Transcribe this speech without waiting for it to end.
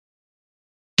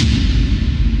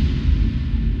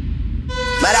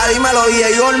Mira, dímelo,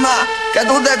 DJ Olma, ¿qué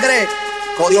tú te crees?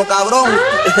 Jodido cabrón.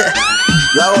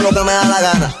 Yo hago lo que me da la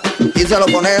gana. Díselo,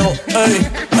 conejo. Ey,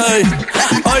 ey.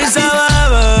 Hoy se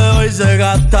bebe, hoy se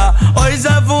gasta, hoy se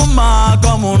fuma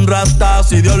como un rata,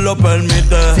 si Dios lo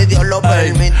permite. Si Dios lo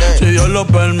permite. Si Dios lo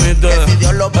permite. Que si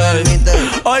Dios lo permite.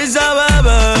 Hoy se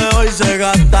bebe, hoy se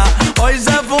gasta, hoy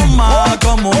se fuma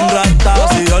como un rata,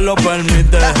 si Dios lo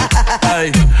permite.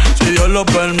 Ey, si Dios lo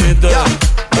permite.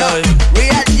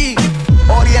 Real G,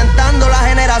 orientando las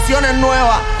generaciones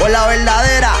nuevas por la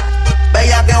verdadera.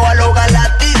 Bella que va a lograr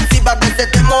la tizi pa' que se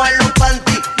te mojen los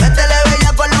panties. Métele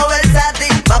bella con lo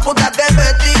versátil, más puta que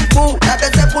Betty Boo. La que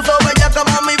se puso bella que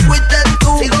mami fuiste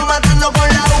tú. Sigo matando con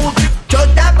la U.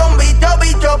 Chota con bicho,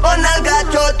 bicho con alga.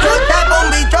 Chota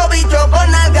con bicho, bicho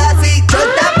con alga. Sí,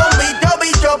 chota con bicho,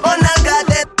 bicho con alga.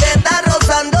 Te está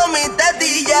rozando mi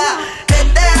tetilla.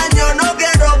 Este año no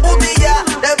quiero putilla.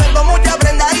 Te ven con mucha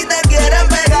prenda y te quieren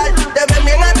pegar. Te ven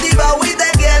bien activado y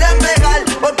te quieren pegar.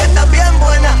 Porque estás bien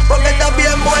buena, porque estás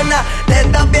bien buena. Te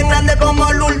estás bien grande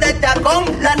como Lourdes Chacón.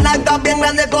 Las nalgas bien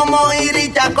grandes como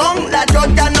Iris Chacón. La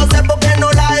chocha no sé por qué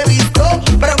no la he visto,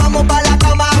 pero vamos pa' la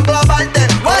cama a clavarte.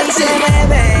 Hoy se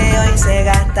bebe, hoy se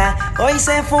gasta, hoy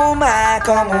se fuma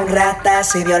como un rata,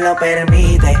 si Dios lo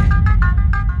permite.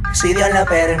 Si Dios lo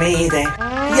permite.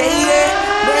 Yeah, yeah.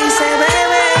 Hoy se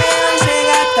bebe, hoy se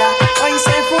gasta, hoy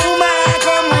se fuma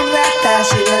como un rata,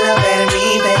 si Dios lo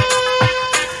permite.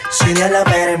 Si Dios lo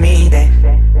permite.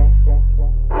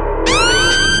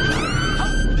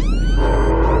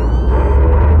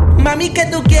 Mami, ¿qué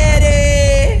tú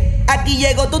quieres? Aquí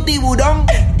llegó tu tiburón.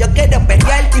 Yo quiero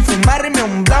perrearte y fumarme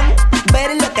un blon.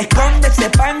 Ver lo que esconde ese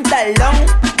pantalón.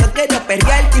 Yo quiero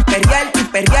perrearte y perrearte y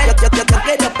perrearte. Yo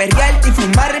quiero perrearte y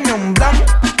fumarme un blon.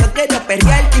 Yo quiero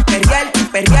perrearte y perrearte y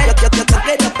perrearte. Yo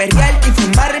quiero perrearte y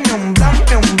fumarme un blon,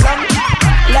 un blon.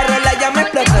 La rola ya me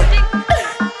explotó.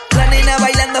 La nena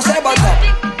bailando se botó.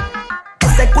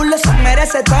 Ese culo se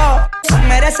merece todo. Se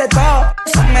merece todo.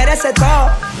 Se merece todo.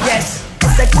 Yes.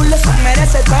 Ese culo se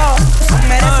merece todo, se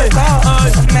merece todo,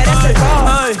 se merece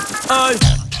todo.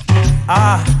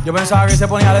 Yo pensaba que se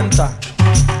ponía lenta.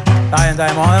 Está bien,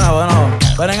 vamos de nuevo.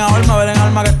 Ven en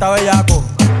alma que está bellaco.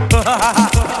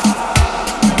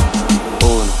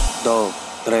 1, 2,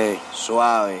 3,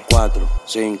 suave. 4,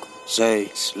 5, 6,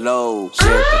 slow.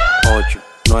 7, 8,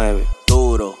 9,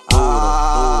 duro,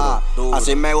 duro, duro.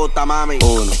 Así me gusta, mami.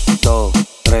 1, 2,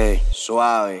 3,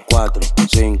 suave. 4,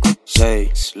 5, 6,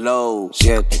 slow.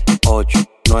 7, 8,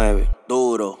 9,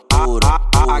 duro, duro,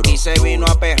 duro. Aquí se vino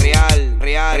a perrear,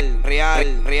 real,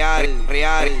 real, real,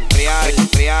 real, real,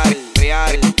 real,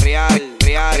 real, real,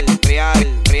 real,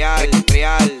 real, real,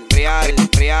 real, real,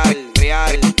 real,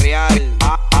 real, real.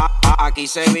 Aquí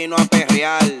se vino a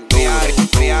perrear, real,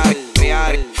 real,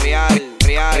 real, real,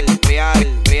 real, real,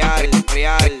 real, real,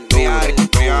 real,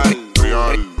 real,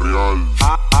 real.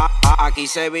 Aquí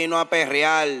se vino a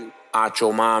perrear.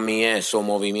 Hacho mami, eso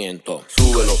movimiento.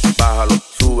 Súbelo, bájalo,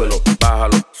 súbelo,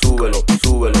 bájalo, súbelo,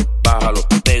 súbelo, bájalo.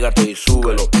 Pégate y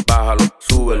súbelo, bájalo,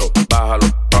 súbelo, bájalo,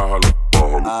 bájalo,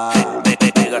 bájalo.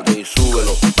 Pégate y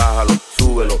súbelo, bájalo,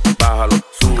 súbelo, bájalo,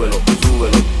 súbelo,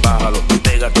 súbelo, bájalo.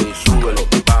 Pégate y súbelo,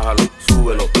 bájalo,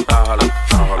 súbelo, bájalo,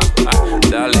 bájalo.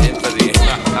 Dale, énfasis.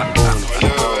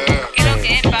 ¿Qué es lo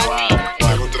que es, papi?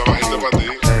 Tengo un trabajito para ti.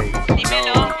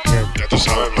 Dímelo. Ya tú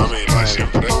sabes, mami, lo de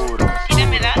siempre.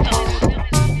 Tírame datos.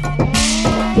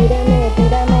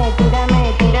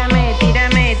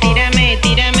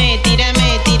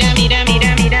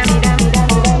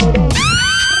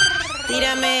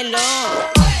 Tíramelo.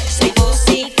 Soy tu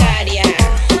sicaria.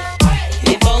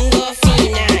 Me pongo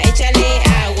fina, échale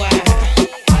agua.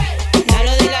 No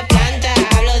hablo de la planta,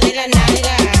 hablo de la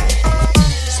nalga.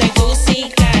 Soy tu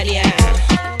sicaria.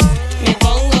 Me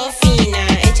pongo fina,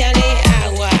 échale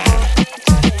agua.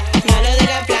 No hablo de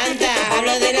la planta,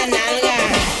 hablo de la nalga.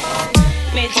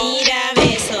 Me tira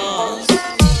besos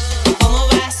como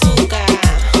bazooka.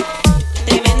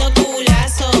 Tremendo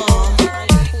culazo.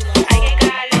 Ay, qué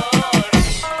calor.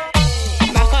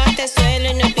 Bajo hasta el suelo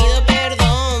y no pido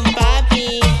perdón,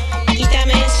 papi.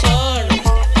 Quítame el short.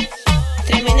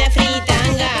 Tremenda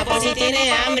fritanga, por si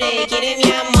tiene hambre y quiere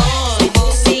mi amor. Soy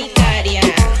tu sicaria.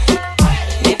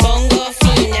 Me pongo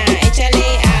fina, échale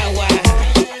agua.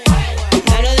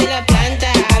 No hablo de la planta,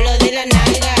 hablo de la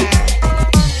nalga.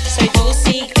 Soy tu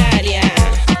sicaria.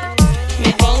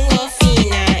 Me pongo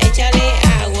fina, échale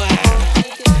agua.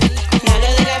 No hablo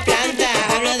de la planta,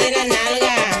 hablo de la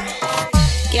nalga.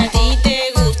 Que a ti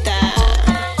te gusta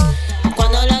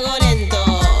cuando lo hago lento.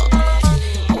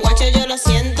 Guacho, yo lo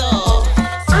siento.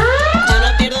 Yo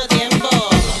no pierdo tiempo.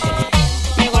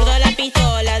 Me guardo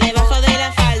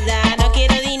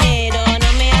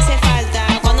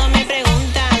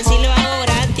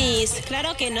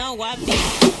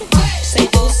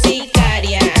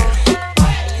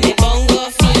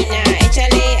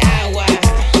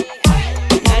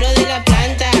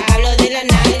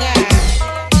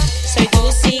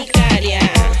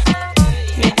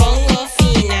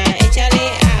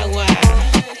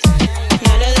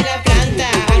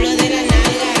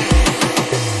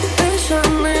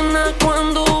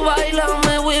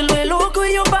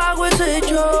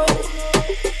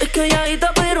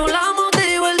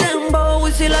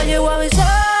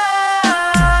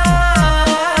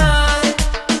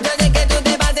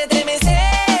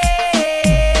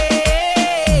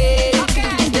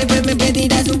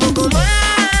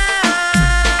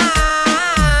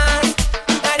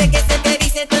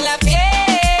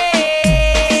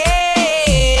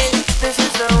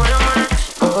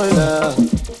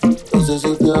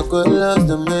acuerdas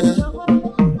de mí.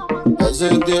 Hace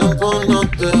tiempo no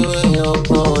te veo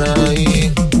por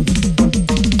ahí.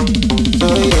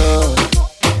 Soy yo,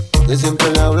 que siempre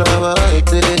le hablaba de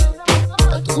ti.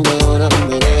 A tu mejor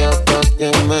amiga pa'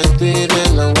 que me tire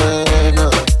la buena.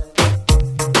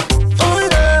 Oye,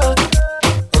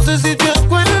 no sé si te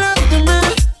acuerdas de mí.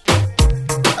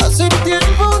 Hace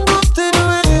tiempo no te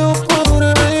veo por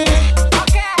ahí.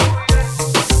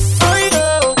 Soy yo,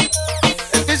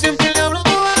 el que siempre le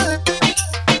hablaba de ti.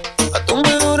 A tu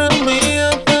mejor amiga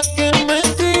pa' que me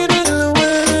tire la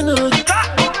buena.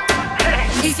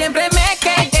 Y siempre me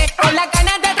quedé con la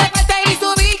ganas de treparte y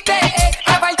subiste.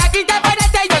 La falta que te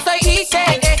parece yo soy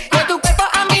Ike. Con tu cuerpo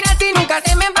a mirar y nunca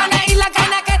se me van a ir las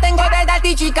ganas que tengo de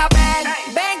darte chica.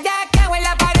 Ven ya que hago en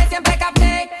la pared siempre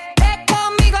capté. Ven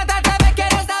conmigo otra vez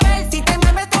quiero saber si te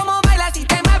mueves como bailas, si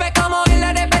te mueves como él,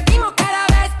 lo repetimos cada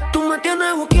vez. Tú me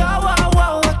tienes buqueado, wow,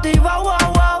 wow, activa,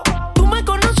 wow, wow. Tú me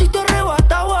conociste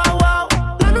arrebatado, wow, wow.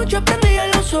 La noche prendí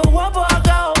el oso guapo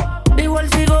apagado. Igual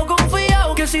sigo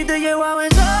confiado que si te llevo a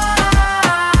besar.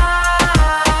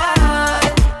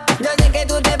 Yo sé que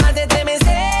tú te vas a estremecer.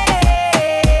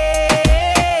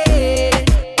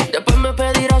 Después me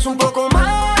pedirás un poco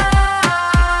más.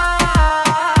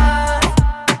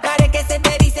 Haré que se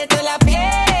te erice toda la piel.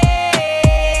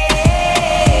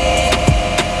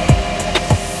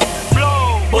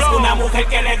 Busco una mujer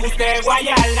que le guste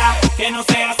guayala, que no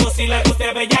sea soci, le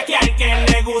guste bellaquear, que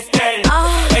le guste.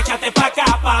 Échate pa'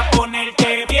 acá pa'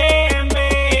 ponerte bien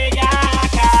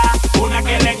bellaca. Una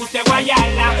que le guste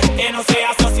guayala, que no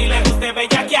sea soci, le guste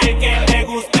bellaquear, que le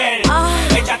guste.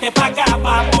 Échate pa' acá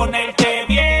pa' ponerte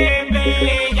bien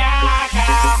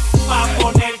bellaca. Pa'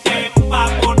 ponerte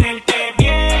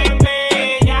bien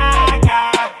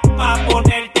bellaca. Pa'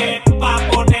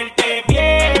 ponerte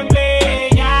bien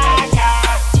bellaca.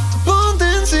 Ponte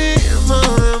encima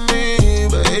de mí,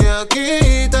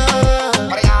 bellaquita.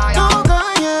 No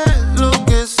calles lo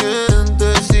que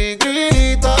sientes y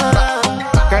grita.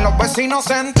 Que los vecinos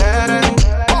se enteren.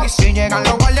 Y si llegan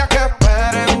los guardias que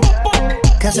esperen.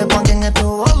 Que sepan quién es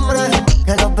tu hombre,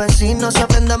 que los vecinos se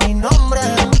aprendan mi nombre.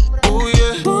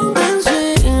 Ponte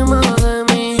encima de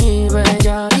mí,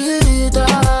 bellaquita.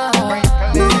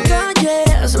 No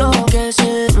calles lo que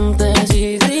sientes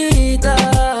y grita.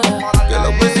 Que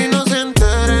los vecinos se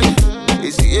enteren.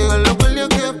 Y si llegan los guardias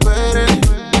que esperen.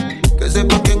 Que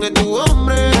sepan quién es tu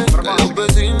hombre, que los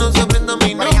vecinos se aprendan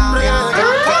mi nombre.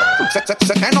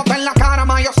 Se te nota en la cara,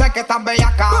 ma, yo sé que estás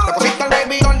bellaca. Te pusiste el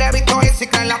baby doll de Victor y si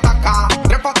que la ataca.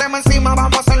 Trépateme encima,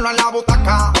 vamos a hacerlo en la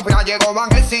butaca. Ya llegó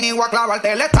Van el cine, igual a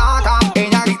clavarte la estaca.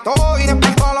 Ella gritó y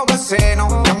despertó a los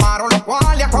vecinos. Llamaron los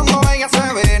guardias cuando ella se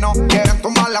vino. Quieren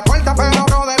tumbar la puerta, pero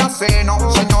no de la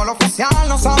seno. Señor oficial,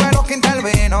 no sabe lo que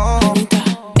intervino.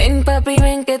 Ven papi,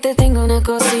 ven que te tengo una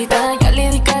cosita. Ya le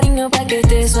di cariño pa' que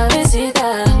esté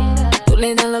suavecita. Tú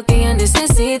le das lo que ella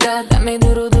necesita. Dame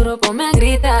duro, duro, ponme a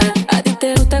gritar. A ti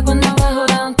te gusta cuando bajo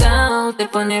downtown. Te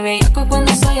pone bellaco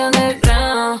cuando soy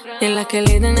underground. Y en las que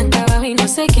le dan hasta abajo y no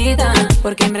se quitan.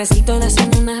 Porque en Brasil todas son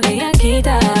unas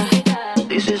bellaquitas.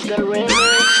 This is the remix.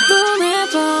 Tú me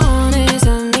pones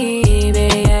a mí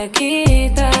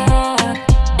bellaquita.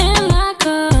 En la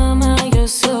cama yo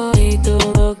soy tu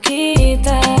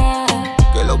boquita.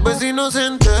 Que los vecinos se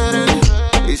enteren.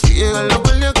 Y si llegan los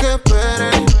guardias que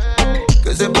esperen.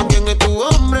 Que sepan quién es tu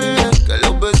hombre, que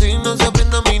los vecinos se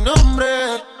aprendan mi nombre.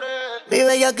 Mi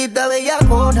bellaquita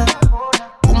bellacona,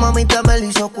 tu mamita me la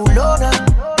hizo culona.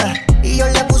 Y yo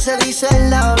le puse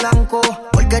Gisela blanco,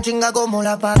 porque chinga como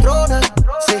la patrona.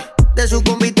 Sí, de su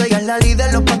convito ella es la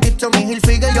líder. Los paquitos mi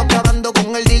Hilfiger, yo clavando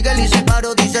con el digger. Y si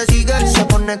paro dice sigue. Se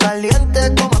pone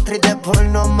caliente como actriz de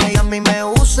porno. Miami me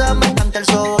usa, me encanta el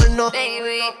soborno.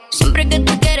 Baby, siempre que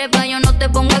tú quieres pa' yo no te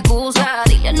pongo excusa.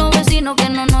 Dile a los vecinos que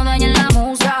no nos dañen la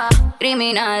musa.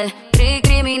 Criminal,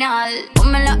 criminal.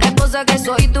 Ponme la esposa que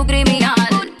soy tu criminal.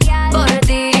 Por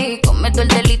ti, cometo el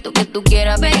delito que tú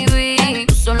quieras, baby.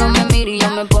 Tú solo me miras y yo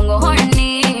me pongo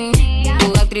horny.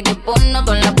 Tu actriz de porno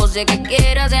con la pose que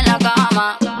quieras en la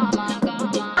cama.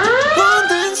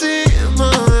 Ponte encima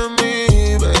de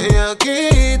mí,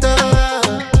 bellaquita.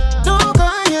 No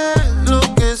calles lo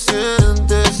que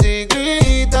sientes y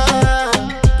grita.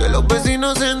 Que los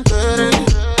vecinos se enteren.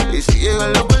 Y si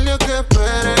llegan los guardias que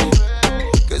esperen.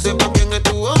 Que sepan quién es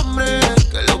tu hombre,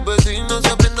 que los vecinos se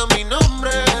aprendan mi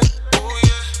nombre.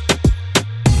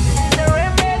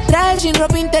 Trae sin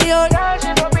ropa interior.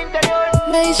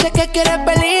 Me dice que quiere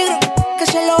peligro, que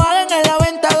se lo haga en el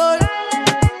aventador.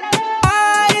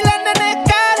 Ay, la nena es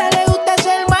cara, le gusta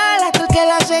ser mala. Hasta el que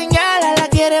la señala la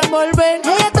quiere envolver.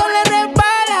 Ella todo le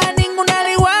resbala, ninguna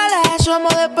le iguala.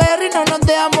 Somos de perro y no nos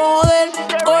dejamos joder.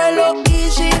 Cógelo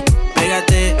easy,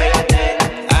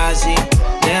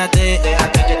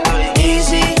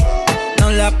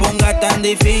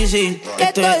 difícil, que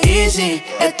esto es easy,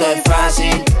 esto es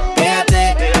fácil.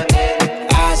 Pégate,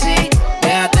 así,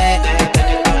 pégate,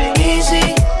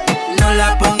 easy. No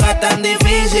la pongas tan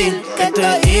difícil, que esto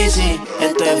es easy,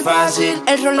 esto es fácil.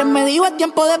 El rol me dijo es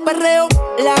tiempo de perreo.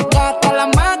 La gata, la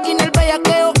máquina, el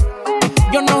bellaqueo.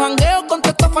 Yo no jangueo con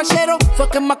todos estos falseros. Fue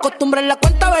que me acostumbré en la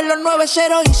cuenta a ver los 9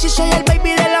 ceros. Y si soy el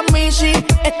baby de la Missy,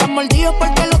 están mordidos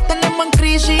porque los tenemos en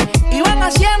crisis. Iban a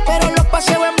 100 pero los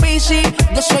paseo en bici.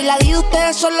 Yo soy la D,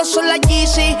 ustedes solo son la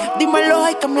Yeezy. Dímelo,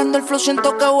 ay, cambiando el flow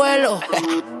siento que vuelo.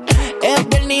 Es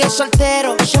viernes y es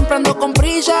soltero. Siempre ando con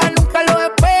prisa, nunca lo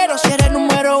espero. Si eres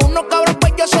número 1, cabrón,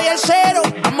 pues yo soy el 0.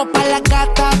 Vamos pa' la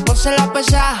gata, ponse la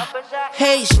pesada.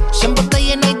 Hey, siempre te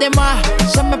llena y demás.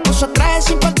 Se me puso traje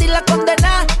sin partir la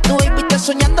condena. Tu baby está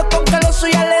soñando con que lo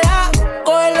suya le da.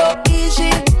 Cógelo easy.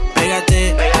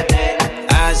 Pégate,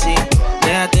 así,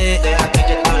 déjate,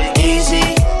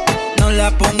 easy. No la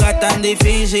pongas tan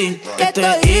difícil, que esto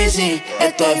es easy,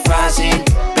 esto es fácil.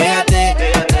 Pégate,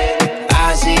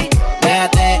 así,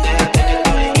 déjate,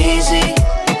 easy.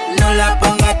 No la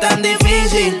pongas tan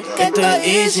difícil, que esto es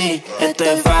easy, esto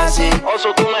es fácil. Oso,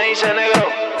 tú me dices, negro.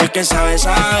 El que sabe,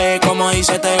 sabe, como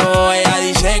dice Teo. Ella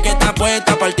dice que está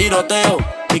puesta para el tiroteo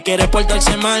y quiere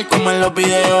portarse mal como en los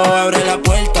videos. Abre la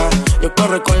puerta, yo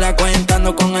corro con la cuenta,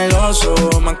 ando con el oso.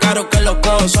 Más caro que los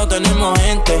cosos, tenemos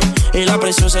gente y la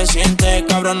presión se siente.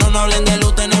 Cabrón, no nos hablen de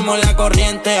luz, tenemos la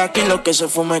corriente. Aquí lo que se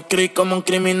fuma es creep como un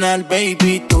criminal,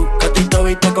 baby. Tu gatito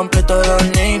viste completo de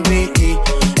Old Navy y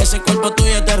ese cuerpo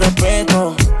tuyo te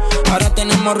respeto. Ahora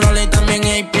tenemos roles y también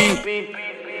AP.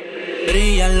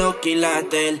 Brillan los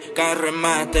quilates, el carro en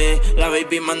mate. La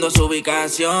baby mandó su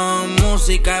ubicación.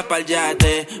 Música pa'l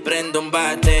yate, prendo un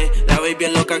bate. La baby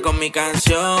es loca con mi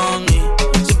canción. Y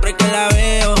siempre que la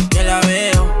veo,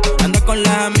 anda con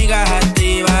las amigas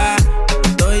activas.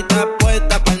 Estoy está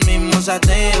puesta pa'l mismo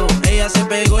sateo. Ella se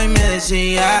pegó y me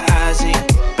decía así.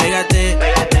 Pégate,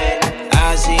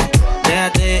 así,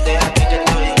 déjate,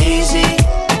 easy.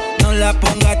 No la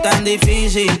pongas tan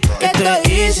difícil, que esto es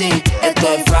easy,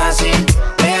 esto es fácil.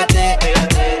 Pégate,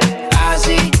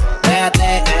 así,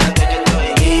 déjate,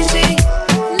 easy.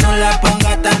 No la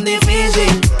pongas tan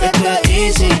difícil, que esto es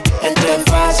easy, esto es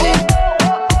fácil.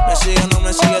 ¿Me sigue o no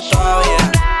me sigue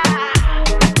todavía?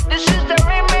 This is the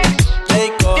remix.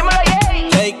 Keiko,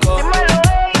 Keiko, Keiko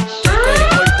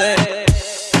y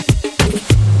Cortés.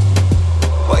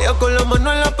 Vaya con la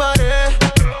mano en la pared,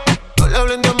 no le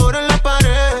hablen de amor en la pared.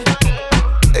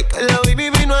 Es que la baby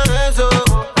vino a eso.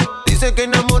 Dice que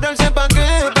enamorarse pa' qué,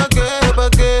 pa' qué, pa'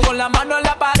 qué. Con la mano en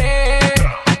la pared,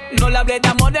 no le hablé de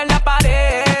amor en la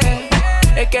pared.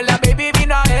 Es que la baby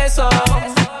vino a eso.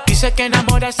 Dice que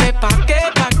enamorarse pa' qué,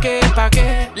 pa' qué, pa'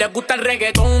 qué. Le gusta el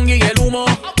reggaetón y el humo,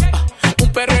 un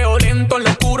perreo lento en lo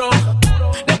oscuro.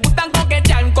 Le gustan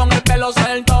coquetear con el pelo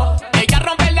suelto. Ella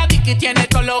rompe la disc y tiene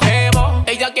todos los jevos.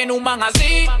 Ella tiene un man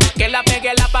así, que la pegue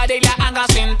a la pared y la haga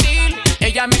sentir.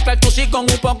 Ella mezcla el tusi con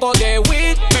un poco de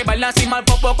weed. Me baila encima el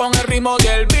popo con el ritmo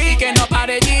del beat. Que no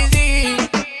pare Yeezy.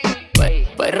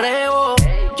 Perreo,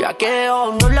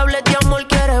 yaqueo, no le hables de amor,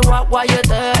 quiere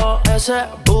guayeteo. Ese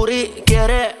booty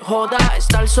quiere joda,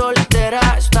 estar soltera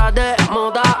está de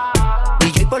moda.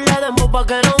 DJ por la demo pa'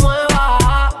 que no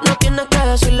mueva. No tienes que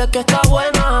decirle que está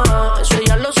buena, eso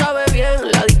ella lo sabe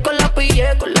bien. La disco la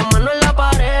pillé con la mano en la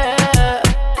pared.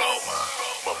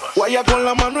 Guaya con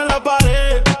la mano en la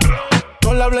pared,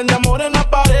 no le hablen de amor en la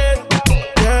pared.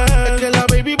 Yeah. Es que la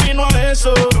baby vino a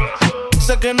eso.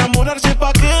 Sé que enamorarse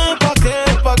pa' qué, pa' qué,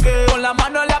 pa' qué. Con la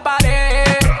mano en la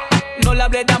pared, no le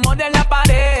hablé de amor en la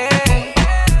pared.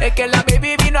 Es que la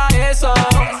baby vino a eso.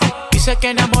 Dice que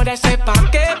enamorarse pa'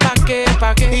 qué, pa' qué,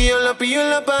 pa' qué. Y yo la pillo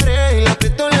en la pared y la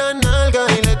aprieto en la nalga.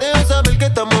 Y le dejo saber que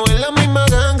estamos en la misma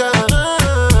ganga.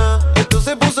 Esto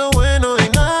se puso bueno y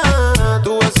nada,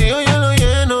 tu vacío yo lo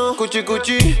lleno. Cuchi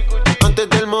cuchi, antes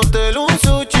del motel un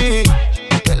sushi.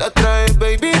 Te la traes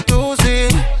baby tú sí.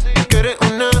 Quieres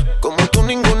una como tú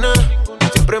ninguna,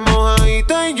 siempre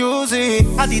mojadita y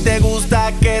juicy. A ti te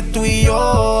gusta que tú y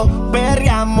yo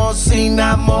perreamos sin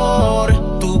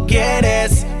amor. Tú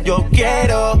quieres, yo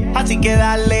quiero, así que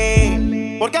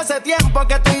dale. Porque hace tiempo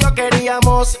que tú y yo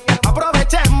queríamos.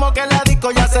 Aprovechemos que la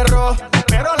disco ya cerró,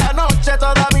 pero la noche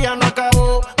todavía no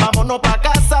acabó. Vámonos pa'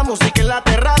 casa, música en la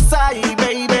terraza y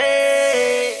baby.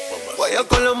 Vaya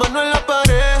con la mano en la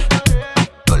pared,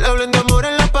 no le hablen de amor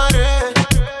en la pared.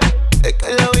 Es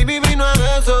que la baby vino a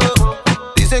eso.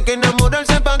 Dice que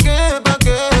enamorarse pa' qué, pa'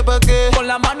 qué, pa' qué. Con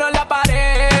la mano en la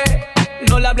pared,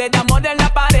 no le hablé de amor en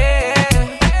la pared.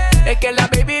 Es que la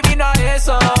baby vino a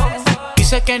eso.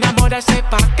 Dice que enamorarse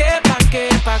pa' qué, pa' qué,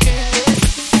 pa' qué.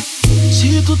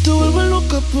 Si tú te vuelves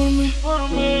loca por mí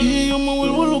y yo me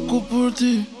vuelvo loco por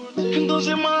ti,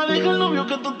 entonces más deja el novio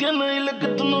que tú tienes, dile que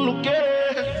tú no lo quieres.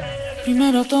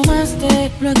 Primero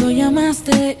tomaste, luego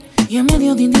llamaste y en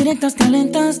medio de indirectas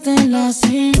calentaste la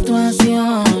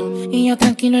situación y yo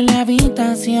tranquilo en la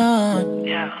habitación.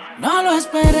 No lo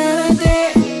esperé de ti,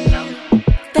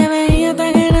 te veía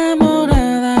tan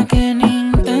enamorada que ni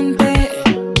intenté.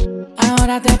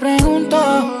 Ahora te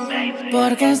pregunto,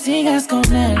 ¿por qué sigues con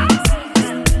él?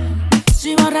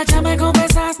 Si borracha me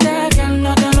confesaste que él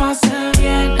no te lo hace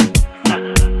bien.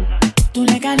 Tú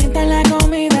le calientas la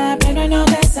comida, pero no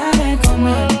te sabe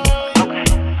comer.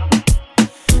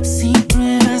 Si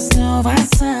pruebas no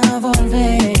vas a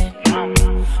volver.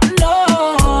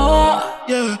 No.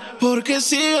 Yeah, ¿por qué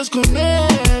sigues con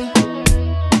él?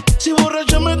 Si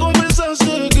borracha me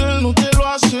confesaste que él no te lo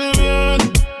hace bien.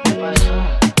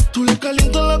 Tú le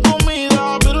calientas la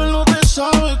comida, pero él no te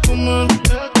sabe comer.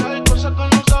 Hay cosas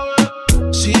que no sabes.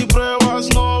 Si pruebas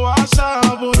no vas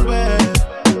a volver.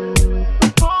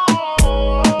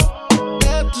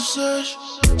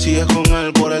 Sigues con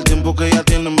él por el tiempo que ya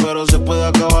tienen, pero se puede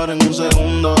acabar en un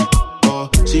segundo.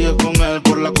 Sigues con él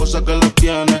por la cosa que él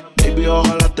tiene. Baby,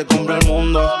 ojalá te compre el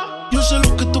mundo. Yo sé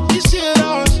lo que tú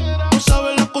quisieras, no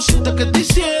sabes las cositas que te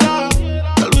hiciera.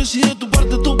 Tal vez si de tu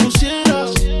parte tú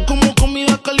pusieras, como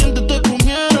comida caliente te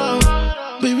comiera.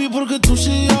 Baby, porque tú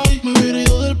sigues ahí, me hubiera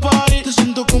ido del party. Te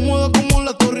siento cómoda como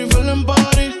la Torre Eiffel en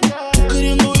París. Tú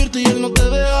queriendo irte y él no te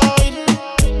deja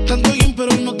ir. Tanto bien,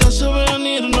 pero él no te hace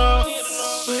venir, no.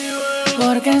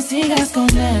 ¿Por qué sigues con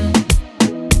él?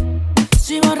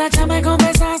 Si borracha me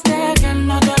confesaste que él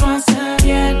no te lo hace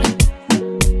bien.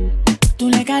 Tú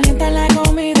le calientas la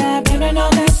comida, pero él no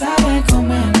te sabe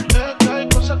comer. Hay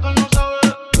cosas que no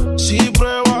sabes. Si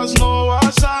pruebas no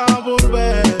vas a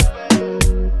volver.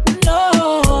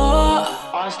 No.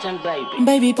 Austin, baby.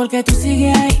 Baby, porque tú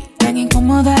sigues ahí, tan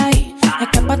incómoda ahí.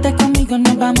 Escápate conmigo,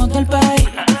 nos vamos del país.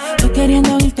 Tú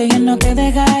queriendo irte y él no te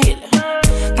deja ir.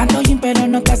 Tanto gym, pero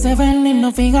no te hace venir,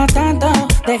 no fija tanto.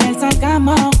 Deja el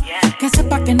sarcasmo, que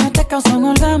sepa que no te causa un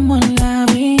orgasmo en la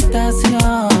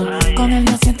habitación. Con él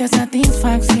no sientes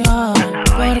satisfacción.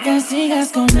 ¿Por qué sigues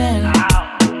con él?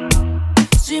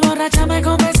 Si borracha me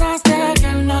confesaste que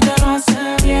él no te lo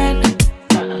hace bien.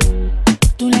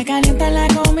 Tú le calientas la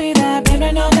comida, pero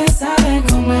él no te sabe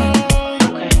comer.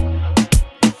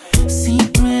 Si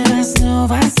pruebas no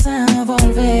vas a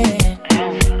volver.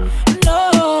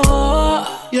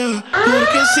 Yeah, ¿por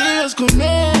qué sigues con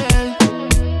él?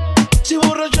 Si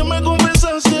borracha me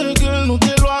confesaste que él no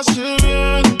te lo hace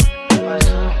bien.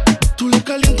 Tú le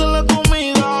calientas la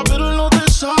comida, pero él no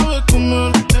te sabe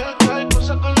comer. Hay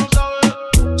cosas que no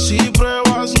sabes. Si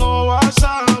pruebas no vas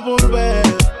a volver.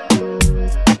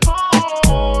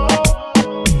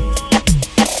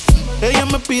 Ella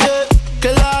me pide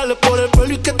que la jale por el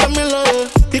pelo y que también la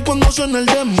dé. Y cuando suena el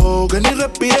demo, que ni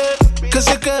respire, que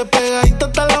se quede pegadita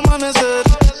hasta el amanecer.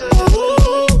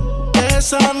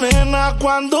 Esa nena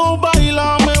cuando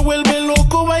baila me vuelve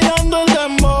loco bailando el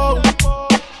dembow.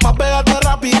 Más pégate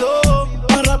rápido,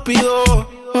 más rápido,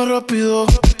 más rápido.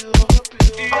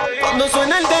 Cuando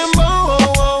suena el dembow, oh,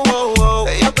 oh, oh, oh,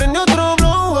 ella prende otro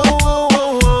blow, oh, oh,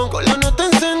 oh, oh, con la nota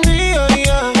encendida,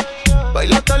 yeah.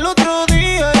 Baila hasta el otro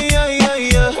día, yeah, yeah,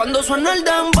 yeah. Cuando suena el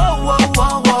dembow, oh,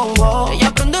 oh, oh, oh,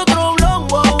 ella prende otro blow,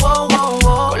 oh, oh, oh,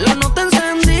 oh, con la nota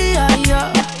encendida,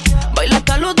 yeah. Baila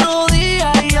hasta el otro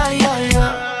día, yeah, yeah,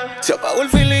 yeah. Se apagó el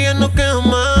fil y ya no queda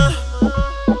más,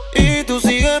 y tú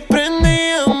sigues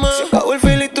prendida más. Se apagó el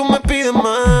fil y tú me pides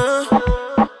más,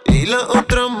 y la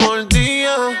otra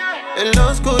mordida en la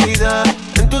oscuridad.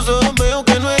 En tus ojos veo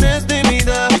que no eres de mi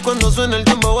edad, y cuando suena el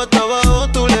dembow hasta abajo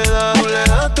tú le das, tú le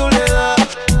das, tú le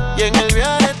das, y en el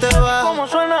viaje te vas. ¿Cómo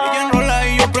suena? Ella enrola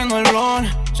y yo prendo el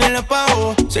blon. Se le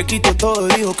apagó, se quitó todo,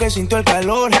 dijo que sintió el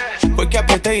calor. Fue que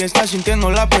apreté y está sintiendo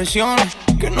la presión.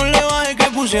 Que no le baje que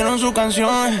pusieron su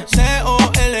canción.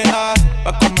 C-O-L-A,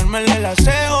 pa' comérmele la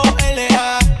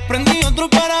C-O-L-A. Prendí otro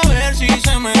para ver si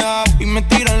se me da, y me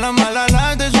tiran la mala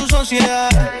las de su sociedad.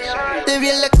 Te vi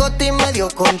el escote y medio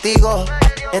contigo.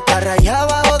 Está rayada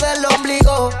abajo del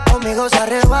ombligo. Conmigo se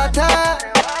arrebata.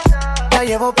 La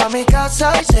llevo pa' mi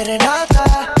casa y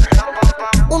serenata.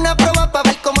 Una prueba pa'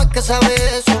 ver cómo es que sabe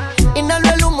eso. Inhalo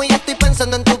el humo y estoy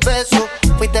pensando en tu beso.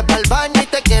 Fuiste pa'l baño y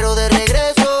te quiero de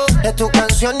regreso. Es tu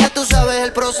canción, ya tú sabes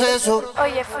el proceso.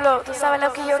 Oye, Flo, tú sabes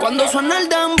lo que yo Cuando quiero. suena el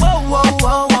dembow, wow,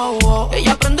 wow, wow, wow,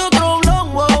 ella prende otro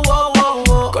blon, wow, wow, wow,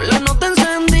 wow, con la nota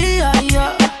encendida,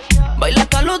 yeah. Baila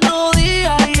hasta el otro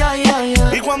día, yeah, yeah,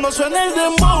 yeah. Y cuando suena el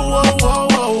dembow, wow, wow,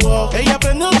 wow, wow, ella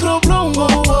prende otro blon, wow,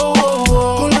 wow, wow,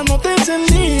 wow, con la nota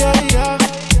encendida, yeah.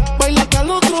 Baila hasta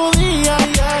el otro día,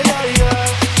 yeah, yeah, yeah.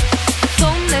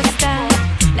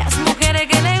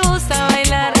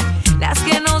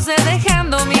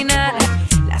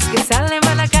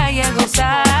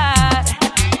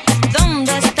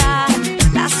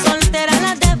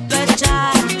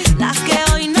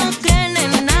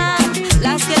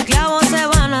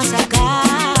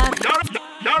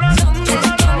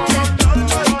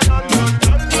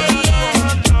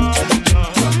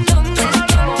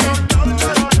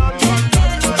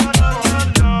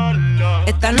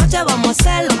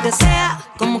 que sea,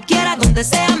 como quiera, donde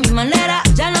sea, a mi manera.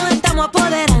 Ya nos estamos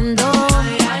apoderando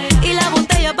y las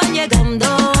botellas van llegando.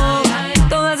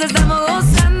 Todas estamos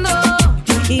gozando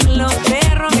y los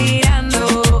perros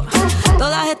mirando.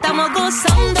 Todas estamos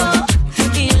gozando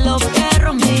y los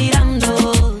perros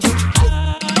mirando.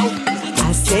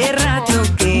 Hace rato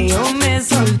que yo me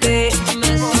solté.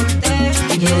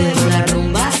 Yo dejo la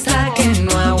rumba hasta que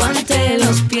no aguante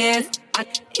los pies.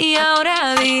 Y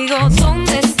ahora digo,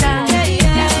 ¿dónde están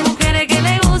las mujeres que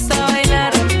les gusta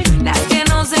bailar? Las que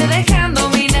no se dejan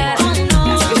dominar,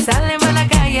 las que salen para la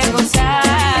calle a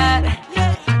gozar.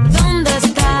 ¿Dónde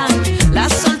están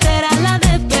las solteras, las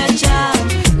despechadas?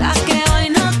 Las que hoy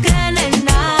no creen en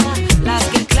nada, las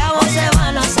que clavos se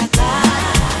van a sacar.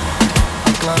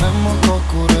 Aclaremos que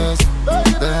oscurece,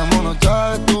 dejémonos ya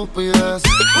de estupidez.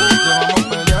 Llevamos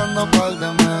peleando un par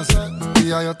de meses y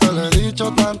ya yo te lo he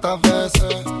dicho tantas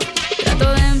veces.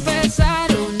 Trato de empezar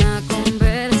una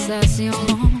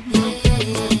conversación,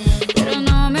 pero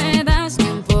no me das ni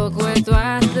un poco de tu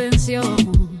atención.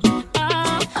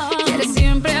 Quieres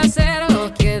siempre hacer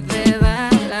lo que te da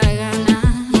la gana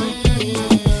y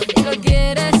lo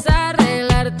quieres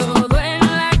arreglar todo en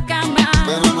la cama.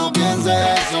 Pero no pienses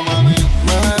eso, mami,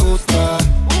 me gusta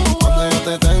cuando yo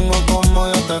te tengo como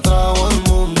yo te trago el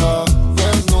mundo.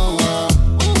 Desnuda,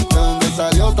 de donde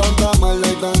salió tanta maldad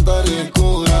y tanta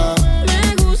ricura.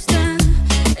 Me gusta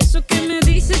eso que me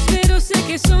dices, pero sé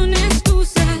que son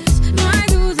excusas. No hay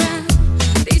duda,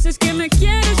 dices que me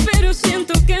quieres, pero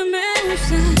siento que me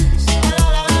usas.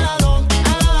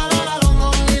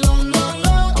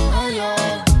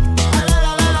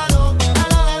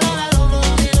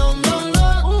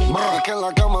 Es que en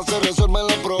la cama se resuelven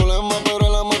los problemas, pero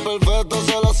el amor perfecto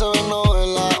solo se ve en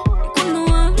novela.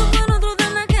 Cuando hablo con otro te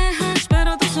me quejas,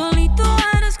 pero tú solito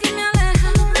eres quien me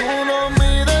aleja. Tú no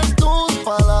mides tus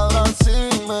palabras si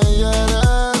me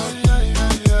hieres,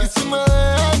 y si me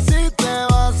dejas si te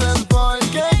vas es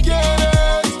porque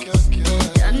quieres.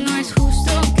 Ya no es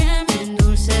justo que me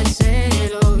endulces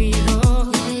el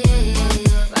oído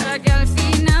para que al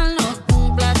final no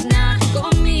cumplas nada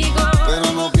conmigo. Pero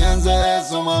no pienses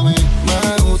eso, mami,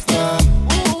 me gusta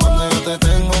cuando yo te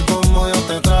tengo como yo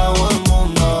te trago el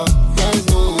mundo.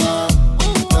 Desnuda,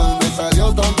 de donde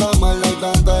salió tanta maldad y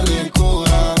tanta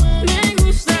ricura. Me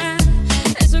gusta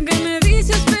eso que me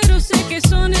dices, pero sé que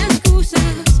son excusas.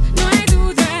 No hay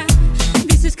duda,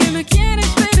 dices que me quieres,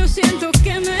 pero siento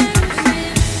que me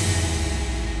usas.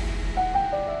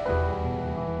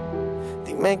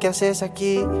 Dime qué haces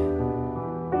aquí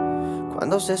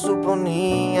cuando se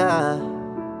suponía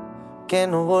que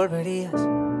no volverías.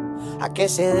 ¿A qué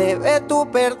se debe tu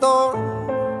perdón?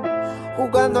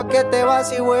 Jugando a que te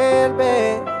vas y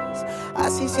vuelves,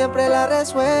 así siempre la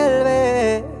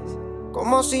resuelves,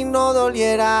 como si no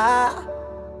doliera.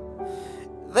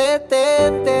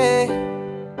 Detente,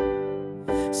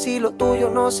 si lo tuyo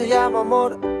no se llama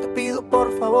amor, te pido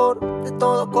por favor de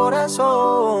todo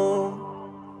corazón,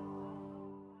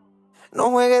 no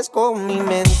juegues con mi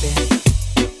mente.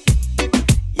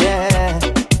 Yeah.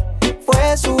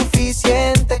 Fue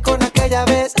suficiente con aquella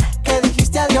vez que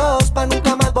dijiste adiós pa'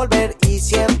 nunca más volver. Y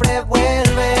siempre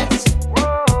vuelves,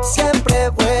 siempre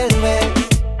vuelves.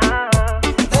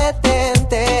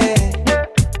 Detente,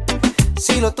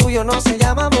 si lo tuyo no se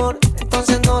llama amor,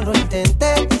 entonces no lo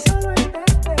intentes.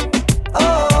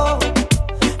 Oh,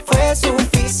 fue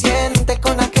suficiente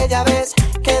con aquella vez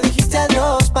que dijiste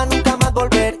adiós pa' nunca más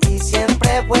volver. Y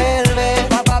siempre vuelves,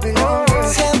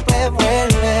 siempre vuelves.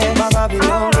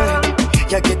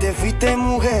 Ya que te fuiste,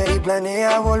 mujer, y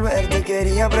planeas volver, te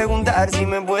quería preguntar si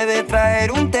me puedes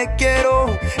traer un te quiero,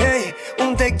 hey,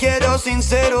 un te quiero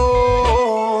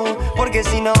sincero. Porque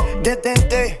si no,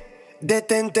 detente,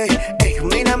 ey,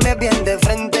 mírame bien de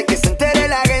frente, que se entere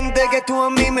la gente que tú a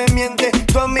mí me mientes,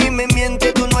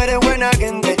 tú no eres buena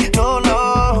gente. No,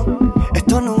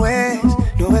 esto no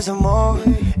es amor,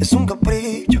 es un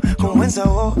capricho con buen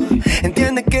sabor.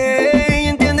 Entiende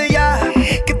ya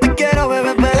que te quiero,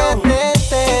 bebé, pero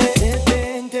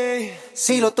detente.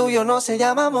 Si lo tuyo no se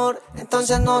llama amor,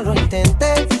 entonces no lo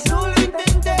intentes.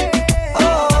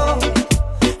 Oh,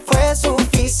 fue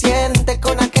suficiente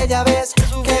con aquella vez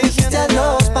que dijiste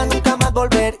adiós pa' nunca más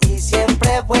volver. Y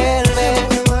siempre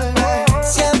vuelves,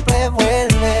 siempre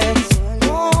vuelves.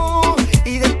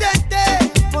 Y detente,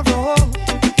 por favor.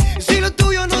 Si lo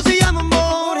tuyo no se llama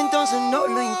amor, entonces no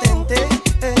lo intentes.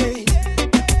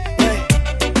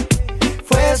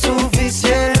 Fue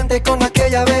suficiente con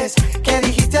aquella vez que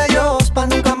dijiste adiós pa'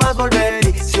 nunca más volver.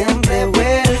 Y siempre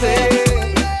vuelve,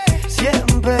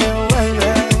 siempre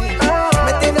vuelve.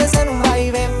 Me tienes en un baile.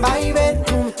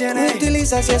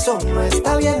 piensas y eso no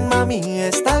está bien, mami.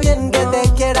 Está bien que te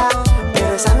quiera,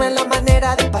 pero esa no es la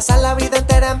manera de pasar la vida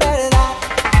entera en verdad.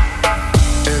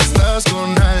 Estás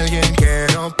con alguien que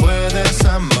no puedes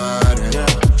amar,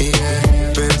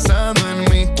 yeah. Pensando en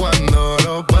mí cuando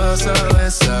lo vas a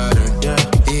besar,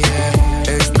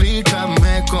 yeah.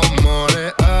 Explícame cómo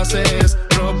le haces.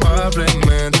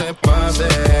 Probablemente pase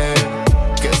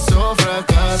que eso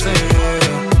fracase,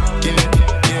 yeah.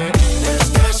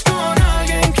 Estás con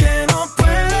alguien que no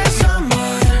puedes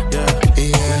amar,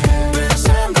 yeah.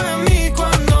 Pensando en mí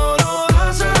cuando lo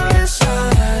vas a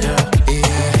besar,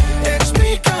 yeah.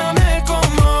 Explícame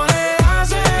cómo le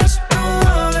haces.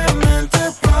 Probablemente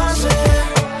pase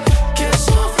que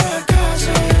eso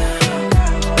fracase.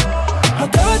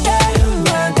 Atrévete,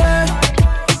 vete,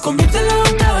 conviértelo en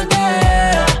un TBT.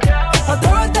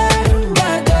 Atrévete,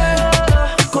 vete,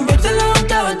 conviértelo en un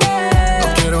TBT. No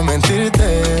quiero mentirte,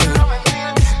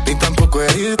 ni tampoco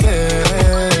herirte.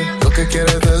 Lo que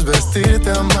quieres es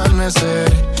vestirte,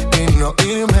 amanecer y no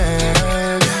irme.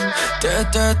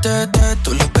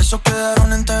 Todos los besos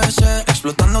quedaron en TBC.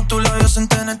 Explotando tus labios en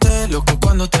TNT. Loco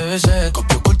cuando te besé.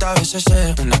 Copio oculta a veces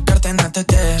una carta en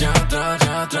ATT. Ya atrás,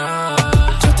 ya atrás.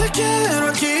 Yo te quiero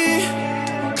aquí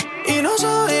y no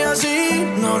soy así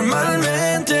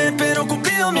normalmente, pero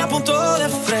Cupido me apuntó de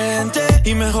frente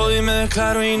y me jodí y me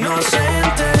declaro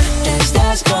inocente.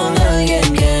 Estás con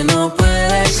alguien que no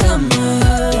puedes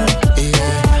amar,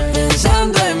 yeah.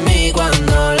 Pensando en mí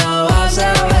cuando lo vas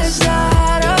a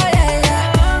besar, oh, yeah,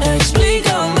 yeah.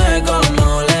 Explícame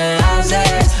cómo le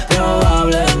haces.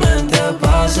 Probablemente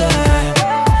pase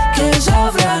que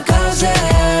eso fracase,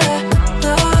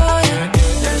 oh, yeah.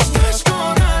 Estás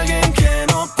con alguien que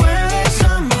no puedes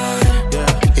amar,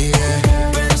 yeah.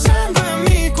 Pensando en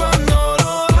mí cuando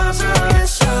lo vas a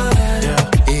besar,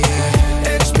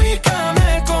 yeah.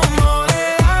 Explícame cómo le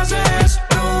haces.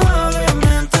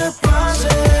 Probablemente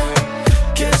pase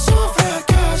que eso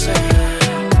fracase.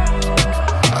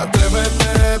 Atrévete,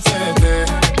 vete,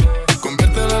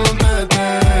 conviértelo en un TBT.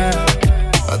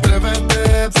 Atrévete,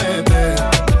 vete,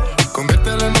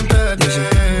 conviértelo en un TBT.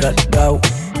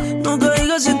 No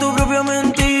caigas en tu propia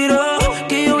mentira,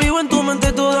 que yo vivo en tu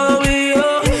mente todavía.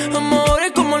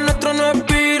 Amores como el nuestro no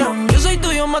expiran. Yo soy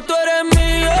tuyo, más tú eres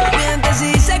mía. Mientes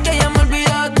y dices que ya me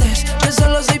olvidaste. De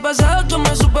solo 6 pasados tú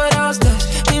me superaste.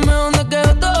 Dime dónde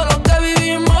quedó todo lo que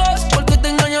vivimos. Porque te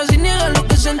engañas y niegas lo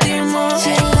que sentimos. Si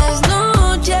en las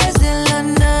noches de la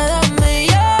nada me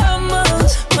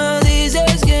llamas, me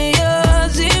dices que ya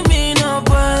sin mí no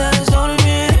puedes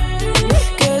dormir.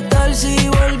 ¿Qué tal si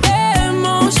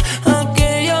volvemos a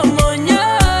aquella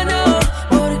mañana?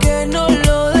 ¿Por qué no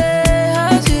lo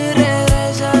dejas y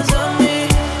regresas a mí?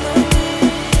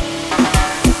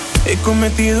 He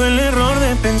cometido el error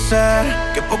de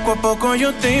pensar que poco a poco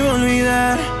yo te iba a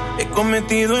olvidar. He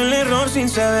cometido el error sin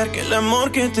saber que el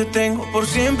amor que te tengo por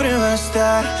siempre va a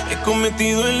estar. He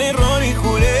cometido el error y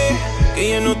juré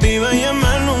que ya no te iba a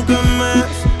llamar nunca más.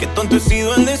 Qué tonto he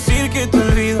sido al decir que te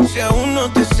olvido, si aún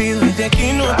no te he sido y de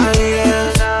aquí no te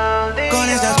irás. Con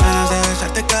esas ganas de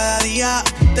besarte cada día,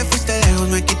 te fuiste lejos,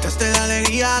 me quitaste la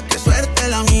alegría. Qué suerte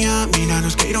la mía,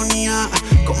 míranos qué ironía.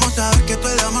 ¿Cómo saber que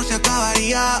todo el amor se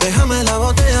acabaría? Déjame la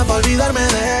botella para olvidarme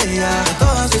de ella, de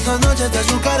todas esas noches de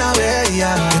su cara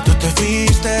bella. Que tú te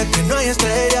fuiste, que no hay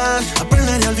estrellas.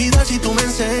 Aprenderé a olvidar si tú me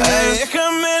enseñas. Ay,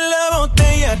 déjame la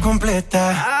botella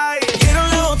completa. Quiero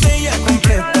la botella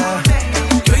completa.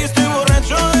 Yo ya estoy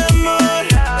borracho de amor.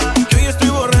 Yo ya estoy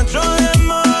borracho de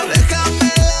amor.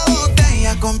 Déjame la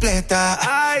botella completa.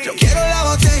 Yo quiero la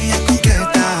botella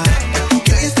completa.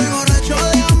 Yo ya estoy borracho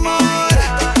de amor.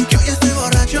 Yo ya estoy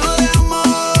borracho de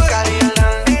amor.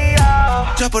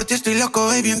 Yo por ti estoy loco,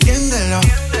 baby, entiéndelo.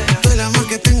 Todo el amor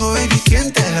que tengo, baby,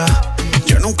 siéntelo.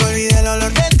 Yo nunca olvidé el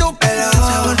olor de tu pelo, el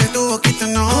sabor de tu boquita,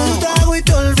 no. Un trago y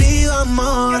te olvido,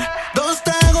 amor. 2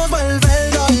 tragos vuelve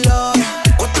el dolor.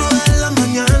 4 de la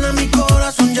mañana mi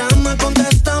corazón llama,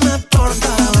 contéstame por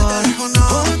favor.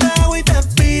 Un trago y te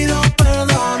pido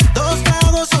perdón. 2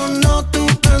 tragos sonó tu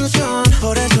canción,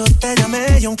 por eso te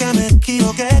llamé y aunque me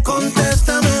equivoqué,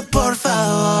 contéstame por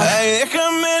favor. Ay,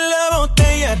 déjame la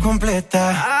botella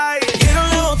completa. Quiero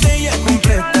la botella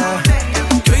completa.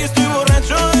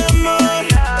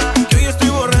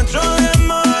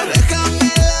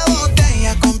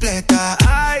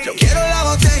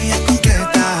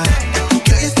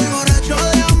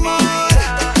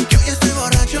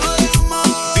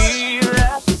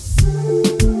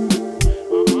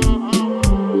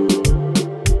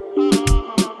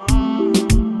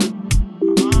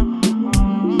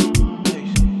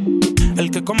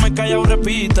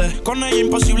 Con ella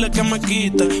imposible que me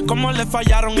quite. Como le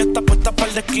fallaron esta puesta para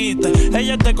el desquite.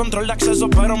 Ella es de control de acceso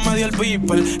pero me dio el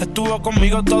beeper. Estuvo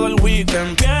conmigo todo el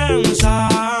weekend.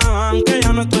 Piensan que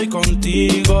ya no estoy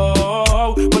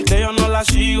contigo, porque yo no la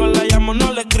sigo, la llamo,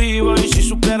 no le escribo. Y si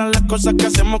supieran las cosas que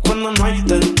hacemos cuando no hay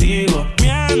testigos.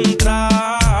 Mientras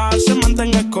se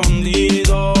mantenga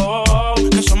escondido,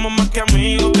 que somos más que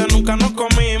amigos, que nunca nos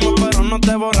comimos, pero nos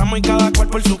devoramos y cada cual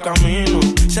por su camino.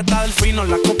 Se está del fino,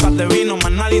 las copas de vino,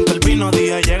 más nadie intervino.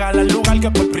 Dije llegar al lugar que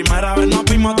por primera vez nos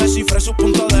vimos. Descifré su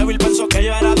punto débil, pensó que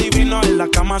yo era divino. En la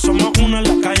cama somos uno, en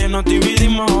la calle nos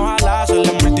dividimos. Ojalá se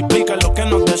les multiplique lo que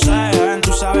nos deseen.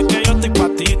 Tú sabes que yo estoy pa'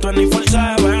 ti,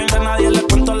 24/7. A nadie le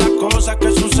cuento las cosas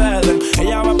que suceden.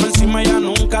 Ella va por encima y ella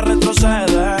nunca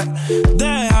retrocede.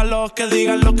 Déjalos que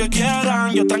digan lo que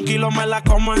quieran, yo tranquilo me la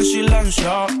como en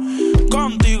silencio.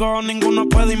 Contigo ninguno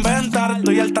puede inventar,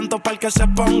 estoy al tanto para el que se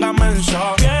ponga menso.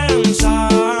 Piensan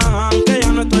que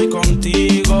ya no estoy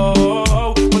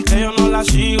contigo, porque yo no la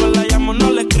sigo, la llamo,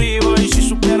 no le escribo. Y si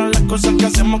supieran las cosas que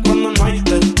hacemos cuando no hay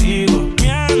testigos.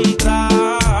 Mientras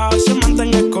se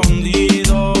mantenga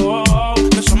escondido,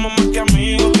 que somos más que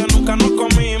amigos, que nunca nos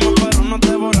comimos, pero nos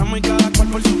devoramos y cada cual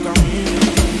por su camino.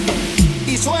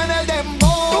 Y suena el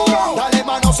dembow, dale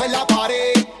manos en la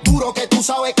pared, duro que tú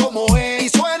sabes cómo es. Y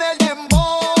suena el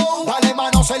dembow, dale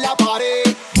manos en la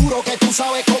pared, duro que tú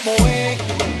sabes cómo es.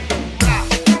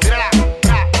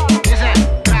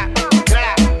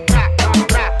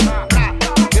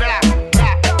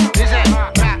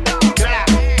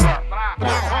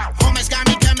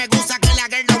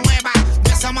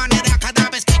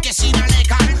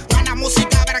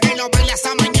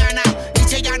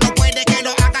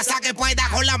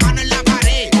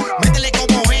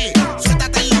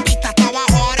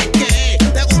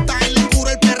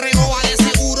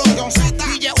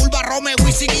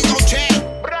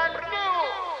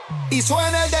 Y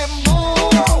suena el dembow,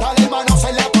 dale manos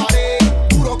en la pared,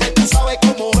 duro que tú sabes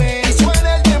cómo es. Y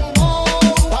suena el dembow,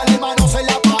 dale manos en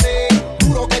la pared,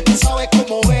 duro que tú sabes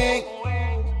cómo es.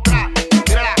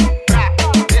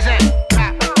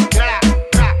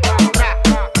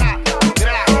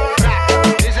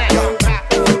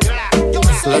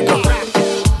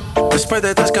 Después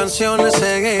de 3 canciones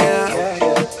seguía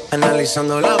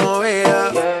analizando la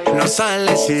movida. No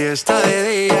sale si está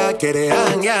de día, quiere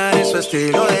hanguear en su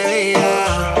estilo de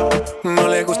vida. No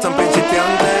le gustan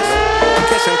principiantes,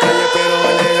 que sean calle pero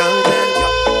elegantes.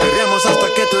 Perreamos hasta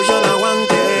que tú y yo no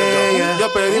aguante.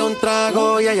 Yo pedí un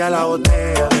trago y ella la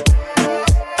botella.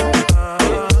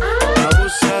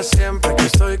 Abusa siempre que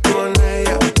estoy con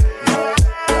ella.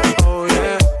 Oh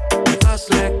yeah,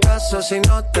 hazle caso si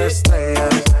no te estrellas.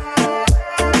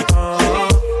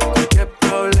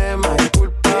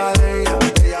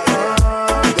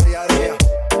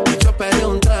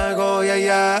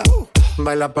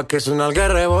 Baila pa' que suena el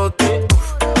rebote.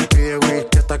 Pide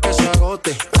whisky hasta que se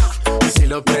agote. Si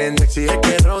lo prende, exige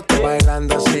que rote.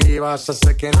 Bailando así vas a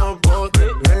hacer que no bote.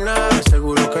 Nena,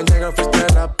 seguro que al llegar fuiste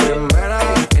la primera.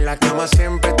 En la cama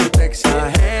siempre tú te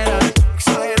exageras.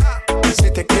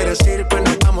 Si te quieres ir, pues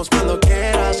nos vamos cuando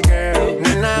quieras, girl.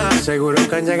 Nena, seguro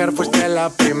que al llegar fuiste la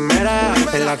primera.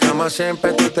 En la cama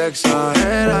siempre tú te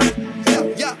exageras.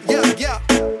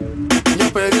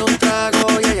 Yo pedí un trago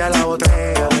y ella la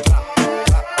botella.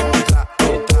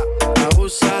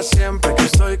 Abusa siempre que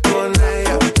estoy con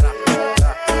ella.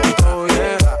 Oh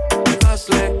yeah,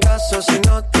 hazle caso si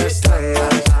no te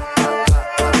estrellas.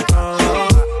 Oh,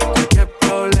 qué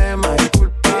problema es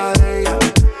culpa de ella.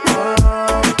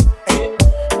 Oh,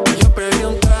 yo pedí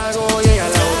un trago y ella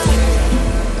la botella.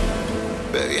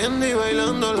 Bebiendo y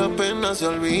bailando la pena se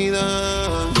olvida.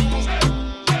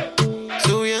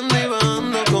 Subiendo y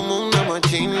bajando como una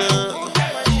machina.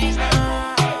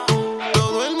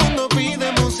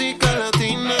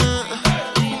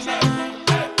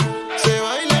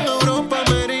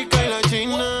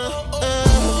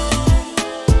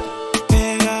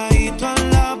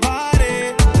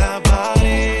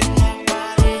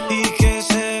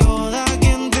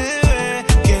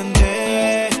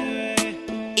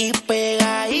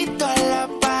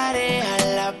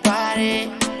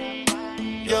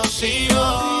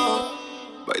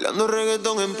 Bailando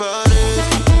reggaetón en pared.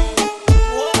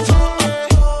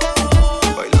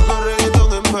 Bailando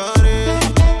reggaetón en pared.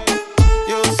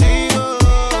 Yo sigo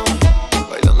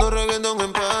bailando reggaetón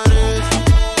en pared.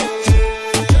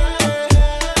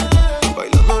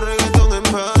 Bailando reggaetón en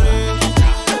pared.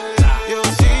 Yo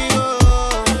sigo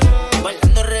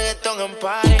bailando reggaetón en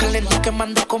pared. Calento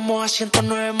quemando como a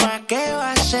 109 más. ¿Qué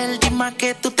va a ser? Dime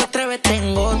que tú te atreves.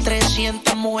 Tengo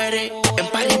 300 mujeres en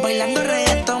pared bailando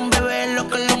reggaetón, bebé, lo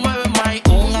que lo mueve más.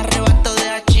 Un arrebato de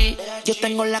hachi, Yo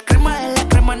tengo la crema de la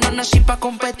crema, no nací pa'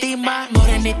 competir más.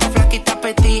 Morenita, flaquita,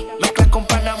 petit. Mezcla con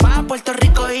Panamá, Puerto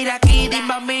Rico, Iraquí,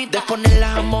 mami. De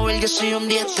ponerlas a mover, yo soy un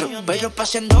diestro. Pero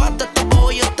paseando hasta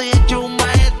todo, yo estoy hecho un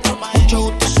maestro. Mucho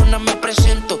gusto, suena, me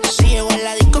presento. Si llego a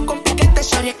la disco con piquete,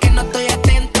 sorry, es que no estoy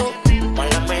atento.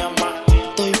 Mala mía, ma.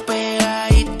 Estoy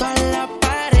pegadito a la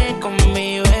pared con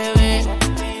mi bebé.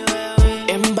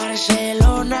 En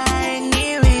Barcelona, en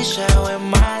Ibiza o en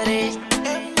Madrid.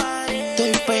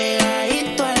 Estoy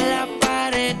pegadito a la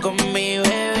pared con mi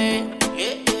bebé.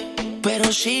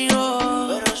 Pero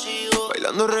sigo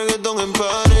bailando reggaetón en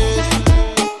pared.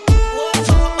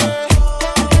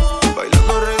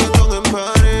 Bailando reggaetón en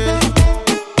pared.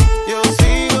 Yo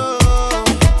sigo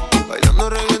bailando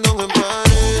reggaetón en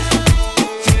pared.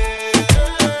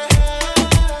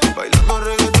 Bailando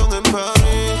reggaetón en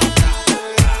pared.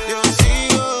 Yo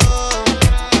sigo.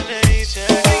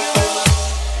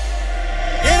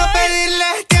 Quiero pedirle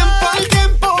tiempo al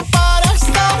tiempo para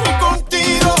estar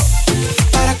contigo,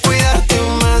 para cuidarte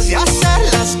más y hacer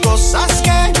las cosas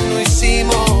que no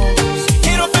hicimos.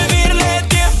 Quiero pedirle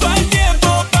tiempo al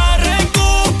tiempo para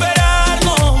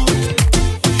recuperarnos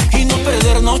y no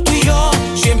perdernos tú y yo,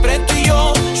 siempre tú y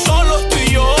yo, solo tú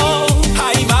y yo.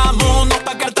 Ahí vámonos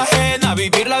pa' Cartagena,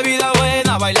 vivir la vida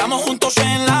buena, bailamos juntos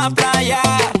en la playa.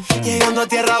 Llegando a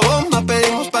tierra bomba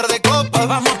pedimos par de copas,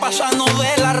 vamos pasando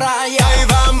de la raya. Ahí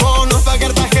vámonos pa'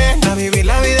 Cartagena, vivir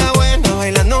la vida buena,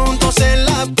 bailando juntos en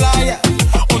la playa.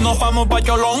 O nos vamos pa'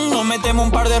 Cholón, nos metemos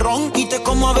un par de ron y te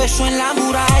como a beso en la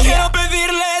muralla. Quiero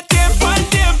pedirle tiempo al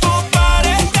tiempo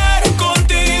para estar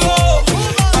contigo,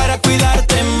 para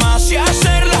cuidarte más y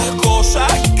hacer las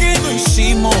cosas que no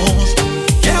hicimos.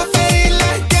 Quiero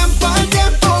pedirle tiempo al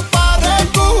tiempo para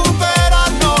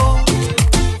recuperarnos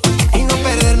y no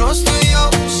perdernos tú y yo,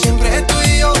 siempre tú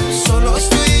y yo, solo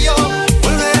tú y yo.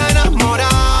 Volver a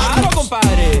enamorarnos, claro,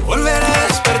 compadre. Volver a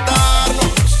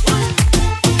despertarnos,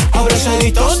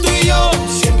 abrazaditos tú y yo,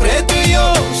 siempre tú y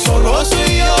yo, solo tú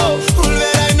y yo.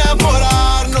 Volver a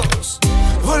enamorarnos,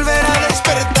 volver a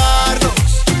despertarnos,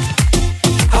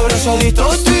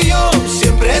 abrazaditos tú y yo,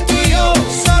 siempre tú y yo,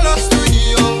 solo tú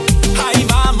y yo. Ahí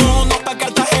vámonos pa'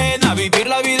 Cartagena, vivir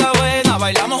la vida buena,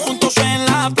 bailamos juntos en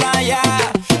la playa.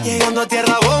 Llegando a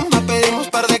tierra bomba pedimos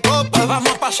par de copas,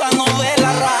 vamos pasando de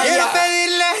la raya. Quiero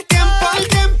pedirle tiempo al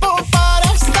tiempo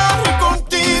para estar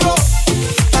contigo,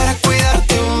 para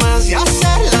cuidarte más y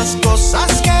hacer las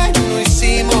cosas que no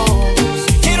hicimos.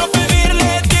 Quiero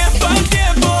pedirle tiempo al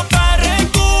tiempo para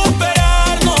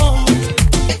recuperarnos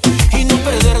y no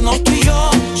perdernos tú y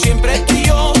yo, siempre tú y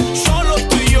yo, solo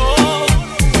tú y yo.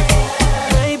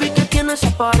 Baby, ¿qué tiene esa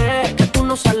pared? Que tú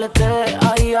no sales de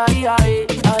ahí, ahí, ahí,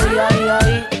 ahí, ahí,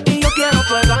 ahí. Y yo quiero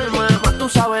pegarme, más tú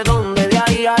sabes dónde, de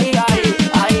ahí, ahí, ahí,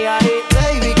 ahí, ahí.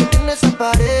 Baby, ¿qué tiene esa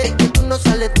pared? Que tú no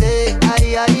sales de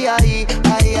ahí, ahí, ahí,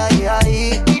 ahí, ahí,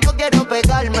 ahí. Y yo quiero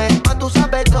pegarme, más tú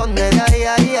sabes dónde, de ahí,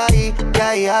 ahí, ahí, de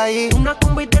ahí, ahí. Una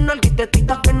combi de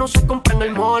nalguitetitas que no se compra en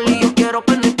el mall. Y yo quiero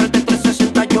penetrarte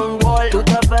 360 John Wall. Tú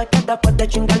te ves que después de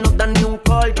chingar no dan ni un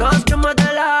call. Just que me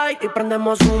dé like y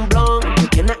prendemos un blunt.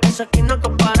 Tienes esa esquina que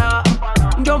para.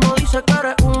 Yo me dice que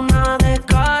eres una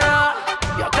descara.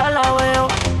 Ya que la veo,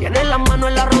 tiene la mano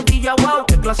en la rodilla, wow,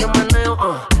 qué clase de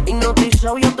meneo.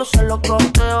 Hipnotizado y entonces lo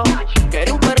costeo.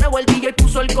 Quiere un perreo, el DJ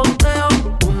puso el conteo.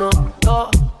 1, 2,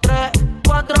 3,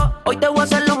 4. Hoy te voy a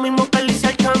hacer lo mismo que le hice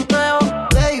al chanteo.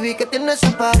 Baby, ¿qué tiene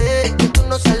esa pared? Que tú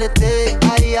no sales de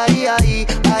ahí, ahí, ahí,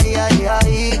 ahí, ahí,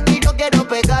 ahí. Y yo quiero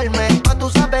pegarme, más tú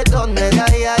sabes dónde, de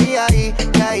ahí, ahí, ahí,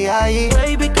 de ahí, ahí.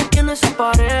 Baby, ¿qué tiene esa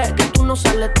pared? Que tú no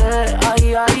sales de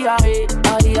ahí, ahí, ahí,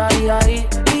 ahí, ahí, ahí.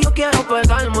 Y yo quiero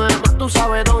pegarme, más tú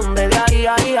sabes dónde, de ahí,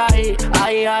 ahí, ahí,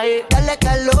 ahí, ahí. Dale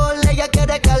calor, ella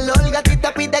quiere calor,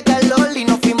 gatita pide calor y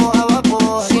nos fuimos a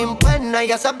vapor. Sin pena,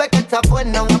 ya sabes que está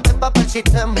buena, una pepa para el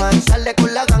sistema y sale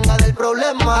con la ganga del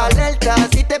problema. Alerta,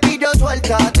 si te pillo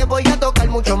suelta, te voy a tocar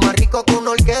mucho más rico que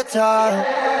una orquesta.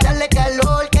 Dale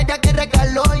calor, que ella quiere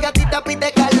calor, gatita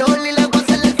pide calor y le voy a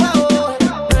hacer el favor.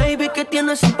 Baby, ¿qué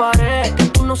tiene esa pared? Que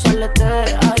tú no sales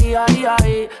de ahí, ahí,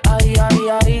 ahí, ahí, ahí,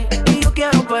 ahí. Y yo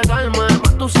quiero pegarme,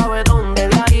 más tú sabes dónde,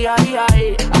 de ahí, ahí,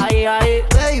 ahí, ahí, ahí.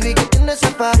 Baby, ¿qué tiene esa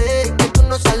pared? Que tú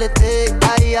no sales de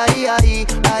ahí, ahí, ahí,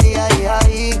 ahí, ahí,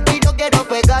 ahí. Y yo quiero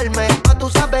pegarme, más tú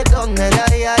sabes dónde, de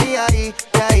ahí, ahí, ahí,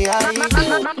 de ahí, ahí.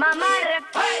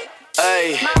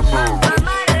 Ey.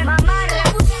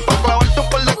 Pa' clavarte un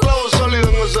par de clavos sólidos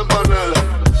en ese panel.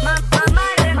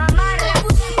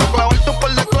 Pa' clavarte un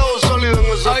par de clavos sólidos en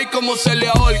ese. Ay, cómo se le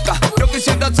ahorca. Yo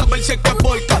quisiera saber si es que es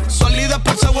porca. Sólida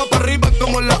por agua para arriba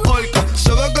como la orca.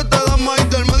 Se ve que te da maíz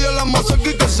del medio de la mazorca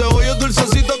y que se oye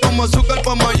dulcecito como azúcar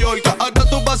pa' Mallorca. Ahora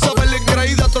tú vas a ver la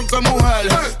increíble tronco de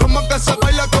mujer. Como que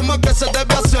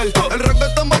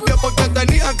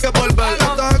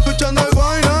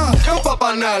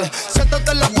Chanel.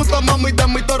 Siéntate en la puta mami de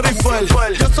mi Torre Eiffel.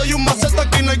 Yo soy un maceta,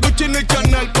 aquí no hay Gucci ni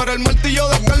Chanel. Pero el martillo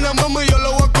de carne, mami, yo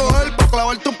lo voy a coger pa'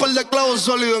 clavarte un par de clavos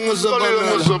sólidos en ese panel.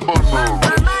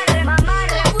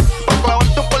 Pa'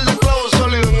 clavarte un par de clavos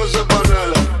sólidos en ese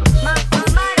panel.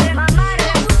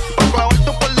 Pa' clavarte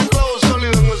un par de clavos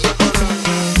sólidos en ese panel.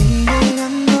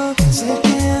 Sé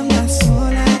que andas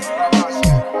sola.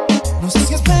 No sé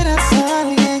si esperas a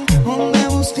alguien o me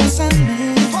buscas a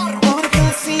mí.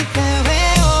 Porque si te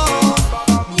veo,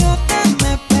 yo te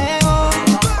me pego.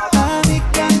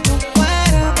 Adicta a tu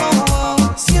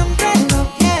cuerpo, siempre lo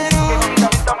quiero.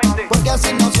 Porque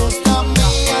así nos gusta a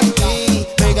mí y a ti,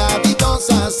 pegaditos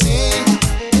así.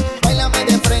 Báilame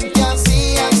de frente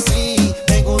así, así.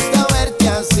 Me gusta verte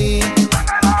así.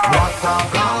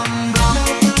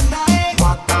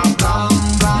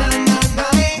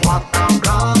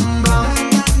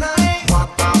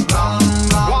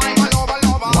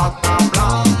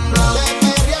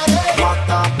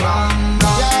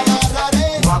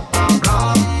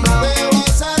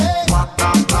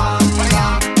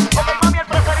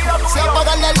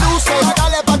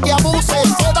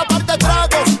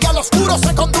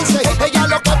 Se conduce, ella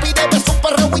lo que pide es un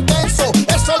perreo intenso.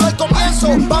 Es solo el comienzo.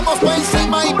 Vamos por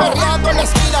encima y perreando en la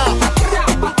esquina.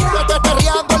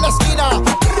 Perreando en la esquina.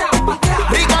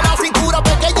 Rica la cintura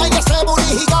pequeña y ese booty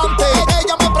gigante.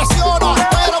 Ella me presiona,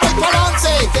 pero voy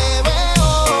pa'lante. Te veo,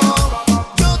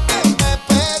 yo te me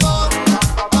pego.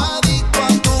 Adicto a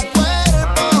tu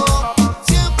cuerpo,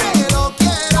 siempre lo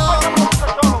quiero.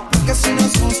 Porque si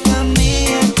nos gusta a mí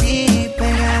y a ti,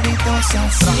 pegaditos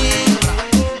así.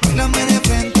 Bailame de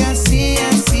frente así,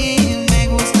 así. Me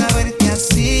gusta verte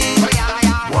así.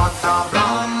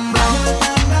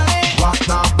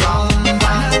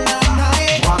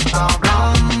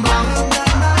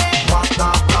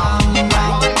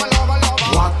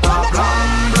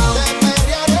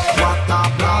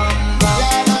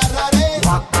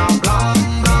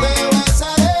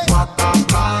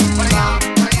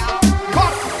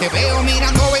 Te veo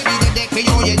mirando, baby, desde que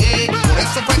yo llegué. Por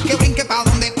eso fue que brinqué pa'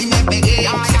 donde ti me pegué.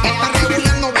 Sé que estás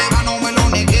rebuleando, beba, no me lo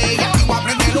negué. Y aquí voy a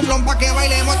prender un blon pa' que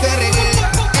bailemos este reggae.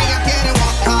 Ella quiere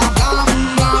guata,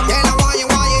 blam, blam. Que la guaye,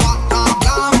 guata,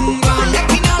 blam, blam. De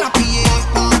esquina la pillé,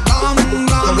 blam,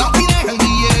 blam. Yo la pide el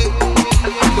DJ.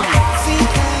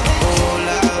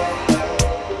 Hola,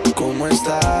 ¿cómo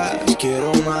estás?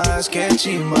 Quiero más que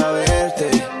chimba verte.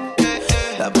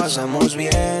 La pasamos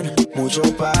bien, mucho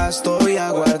pasto y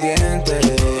aguardiente.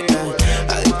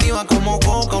 Adictiva como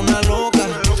coca, una loca.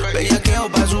 Bellaqueo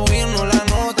pa' subirnos la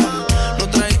nota. No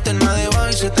trajiste nada de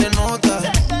baile, se te nota.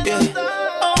 Yeah.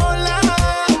 Hola,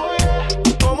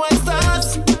 ¿cómo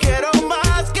estás? Quiero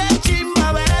más que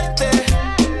chimba verte.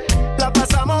 La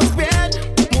pasamos bien,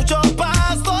 mucho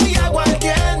pasto y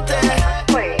aguardiente.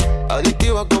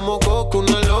 Adictiva como coca,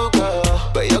 una loca.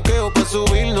 Bellaqueo pa'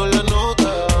 subirnos la nota.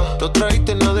 No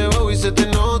trajiste nada de baile y se te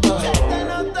nota.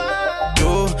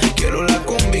 Yo quiero la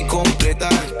combi completa.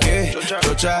 Que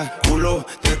chocha, culo,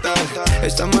 teta.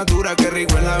 Está más dura que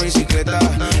rico en la bicicleta.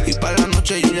 Y para la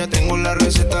noche yo ya tengo la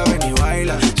receta. Ven y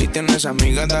baila. Si tienes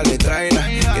amigas, dale, tráela.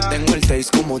 Que tengo el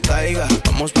taste como Taiga.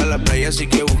 Vamos pa' la playa, así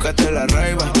que búscate la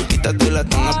raiva. Quítate la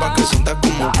tanga pa' que sientas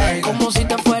como caiga. Como si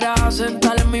te fueras a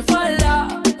sentar en mi falda.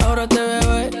 Ahora te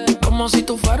bebé. Como si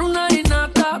tú fueras una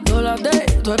inata. Tú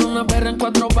eres una perra en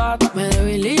cuatro patas. Me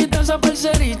debilita esa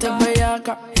parcerita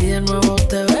bellaca. Y de nuevo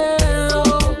te veo.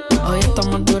 Hoy está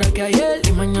más dura que ayer.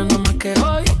 Y mañana más que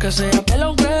hoy. Que sea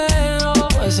pelo creo.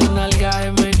 Esa nalga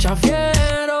es me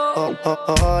chafiero.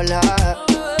 Hola,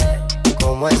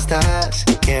 ¿cómo estás?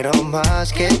 Quiero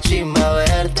más que chimba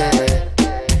verte.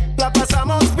 La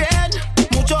pasamos bien,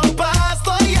 mucho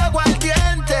pasto y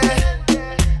aguardiente.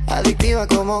 Adictiva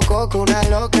como coca, una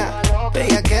loca.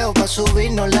 Bellaqueo pa'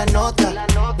 subirnos la nota.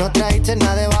 No trajiste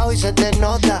nada debajo y se te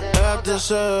nota.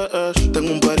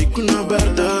 Tengo un perico y una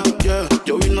verde, yeah.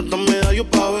 Yo vine hasta medallo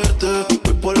pa' verte.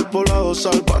 Voy por el poblado,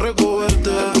 sal pa' recogerte.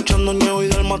 Escuchando nieve y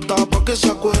del matado pa' que se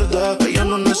acuerde. Ella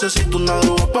no necesita una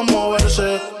droga pa'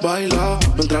 moverse. Baila,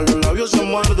 mientras los labios se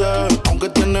muerden. Aunque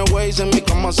tiene ways, en mi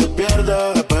cama se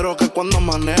pierde. Espero que cuando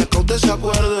amanezca usted se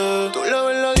acuerde. Tú la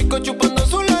ves en la disco chupando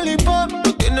su lollipop.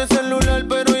 No tiene celular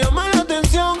pero llama la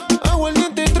atención.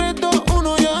 Aguardiente 3, 2,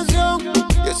 1 y acción.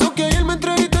 Y eso que ayer me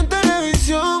entrevistó en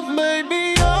televisión.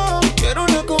 Baby, yo quiero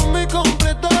una combi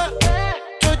completa.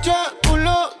 Chocha,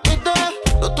 culo, teta.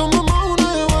 Nos tomamos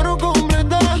una de barro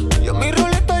completa. Y a mi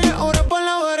roleta y ahora pa'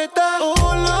 la vareta.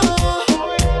 Hola,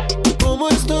 ¿cómo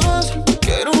estás?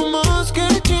 Quiero más que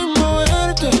chimba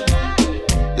verte.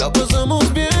 La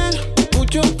pasamos bien,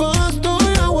 mucho pasto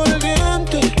y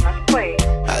aguardiente.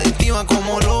 Adictiva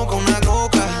como loca, una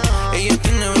coca.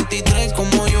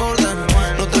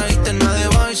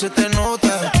 se te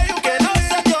nota. Que no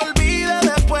se te olvide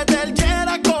después del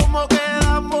Yera cómo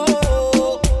quedamos.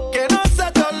 Que no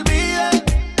se te olvide,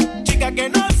 chica, que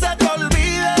no se te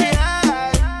olvide.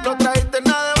 Yeah. No trajiste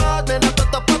nada de bote, no te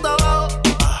topas abajo.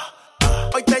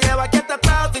 Hoy te llevo aquí hasta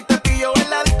atrás. Si te pillo en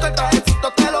la disco, el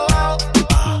trajecito te lo hago.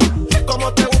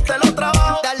 Como te guste los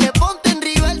trabajos. Dale, ponte en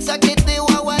reversa que te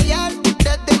voy a guayar.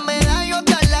 Desde Medallo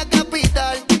hasta la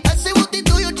capital. Ese booty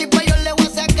tuyo, chipa, yo le voy a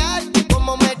sacar.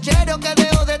 Como mechero que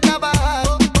dejo de trabajar.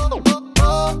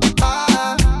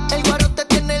 El guaro te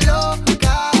tiene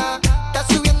loca. Está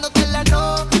subiéndote la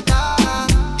nota.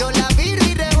 Yo la viro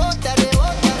y rebota,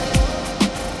 rebota.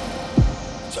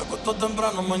 Se acostó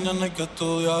temprano, mañana hay que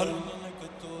estudiar.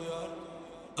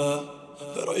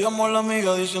 Pero llamó a la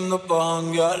amiga diciendo pa'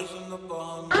 janguear.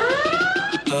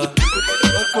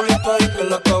 El culito ahí que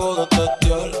la acabo de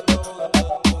testear.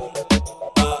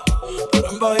 Pero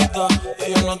en bajita,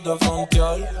 ella no es de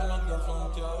frontear.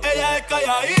 Ella es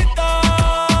calladita,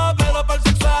 pero para el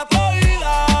sexo es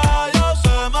atrevida. Yo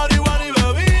sé marihuana y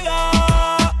bebida,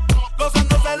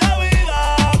 gozándose la vida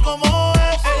como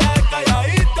es. Ella es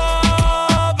calladita,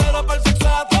 pero para el sexo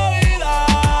es atrevida.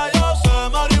 Yo sé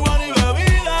marihuana y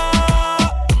bebida,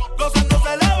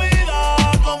 gozándose la vida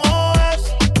como es.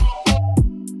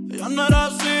 Ella no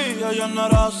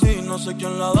era así, no sé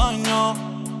quién la dañó.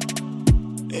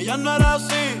 Ella no era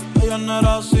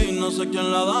así, no sé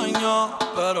quién la dañó.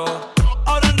 Pero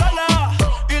ahora enrola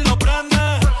y lo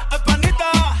prende. Es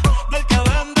panita del que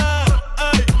vende.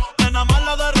 Ey, nena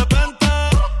mala de repente.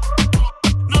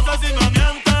 No sé si me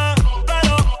miente,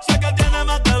 pero sé que tiene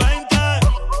más de 20.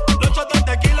 Los shots de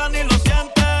tequila ni lo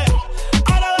siente.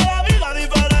 Ahora de la vida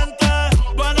diferente.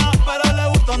 Buena, pero le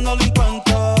gustan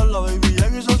delincuentes. la baby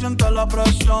llega y se siente la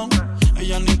presión.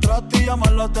 Ella ni trata y llama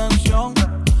la atención.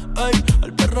 Ey,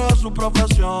 el perro es su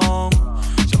profesión.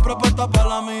 Siempre puesta para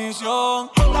la misión.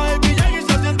 La baby llega y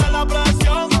se siente la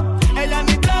presión. Ella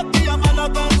ni trata y llama la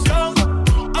atención.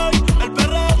 Ey, el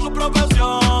perro es su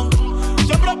profesión.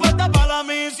 Siempre puesta para la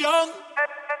misión.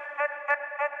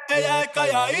 Ella es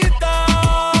calladita,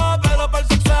 pero para el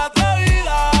sexo es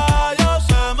atrevida. Yo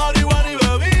sé marihuana y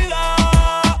bebida,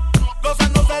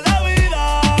 gozándose la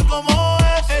vida como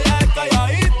es. Ella es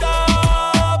calladita,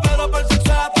 pero para el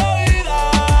sexo es atrevida.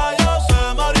 Yo sé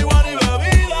marihuana y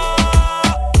bebida,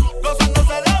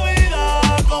 gozándose la vida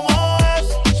como es.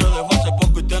 Se dejó hace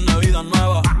poco y tiene vida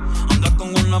nueva. Anda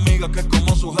con una amiga que es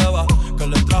como su jeva, que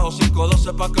le trajo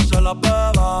 512 pa' que se la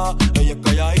beba. Ella es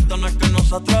calladita, no es que no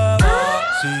se atreva.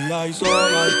 Si hay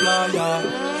sol, hay playa.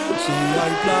 Si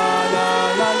hay playa,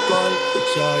 hay alcohol.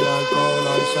 Si hay alcohol,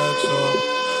 hay sexo.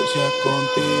 Si es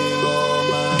contigo,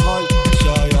 mejor. Si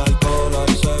hay alcohol,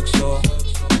 hay sexo.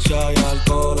 Si hay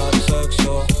alcohol, hay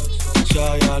sexo. Si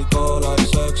hay alcohol, hay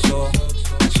sexo.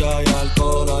 Si hay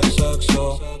alcohol, hay sexo.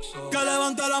 Que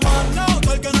levante la mano,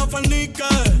 todo el que no fue el nique.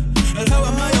 El jefe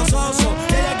es medio soso,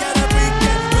 ella quiere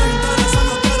pique. No interesa,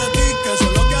 no quiere tique.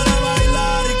 Solo quiere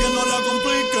bailar y que no la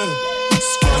complique.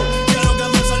 Quiero que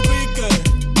me salpique.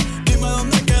 Dime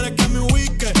dónde quieres que me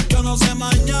ubique. Yo no sé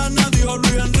mañana, dijo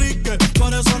Luis Enrique.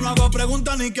 Por eso no hago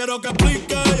preguntas ni quiero que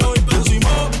explique. Yo voy por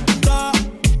encimota,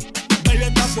 baby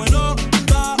está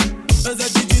buenota.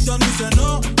 Ese chichito ni se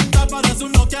nota. Parece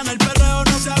un Nokia en el perreo,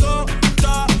 no se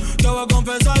agota. Te voy a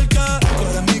confesar que tú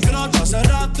eres mi croto hace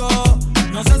rato.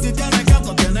 No sé si tienes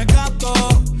gato, tienes gato.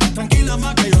 Tranquila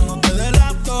más que yo no te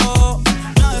delato.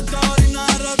 Nada de story, nada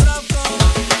de retrato.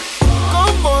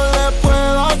 ¿Cómo le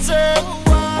puedo hacer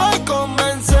para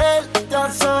convencerte?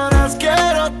 A solas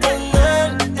quiero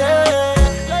tenerte.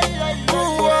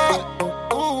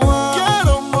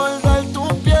 Quiero morder tu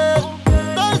piel,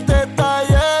 darte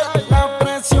taller. La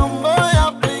presión voy a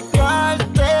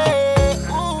aplicarte.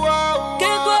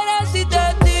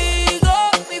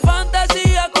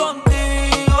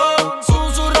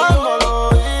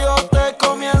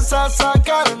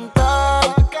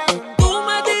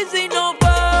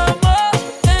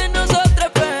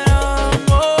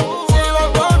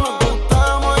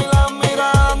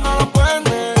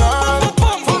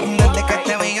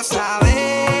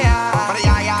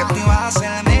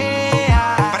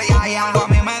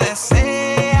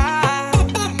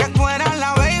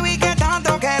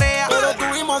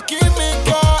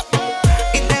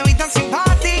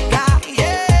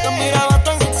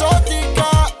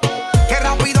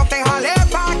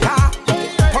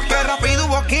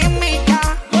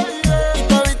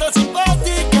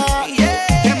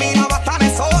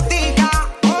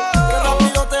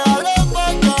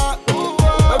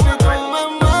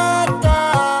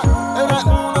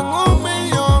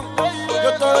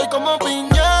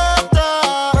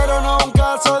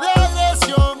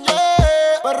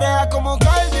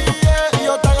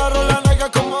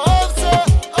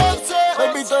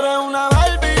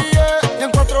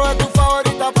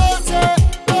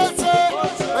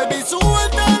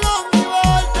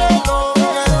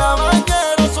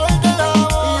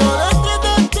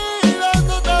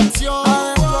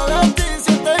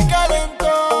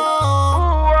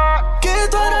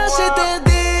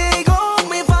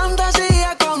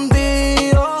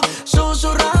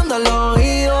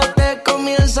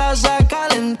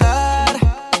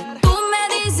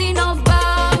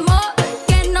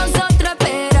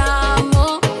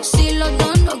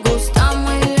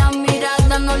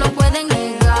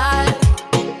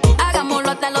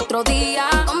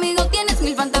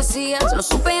 lo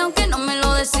supe aunque no me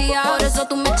lo decía. Por eso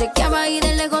tú me chequeabas y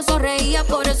de lejos sonreías.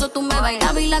 Por eso tú me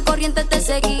bailabas y la corriente te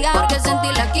seguía. Porque sentí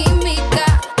la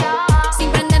química.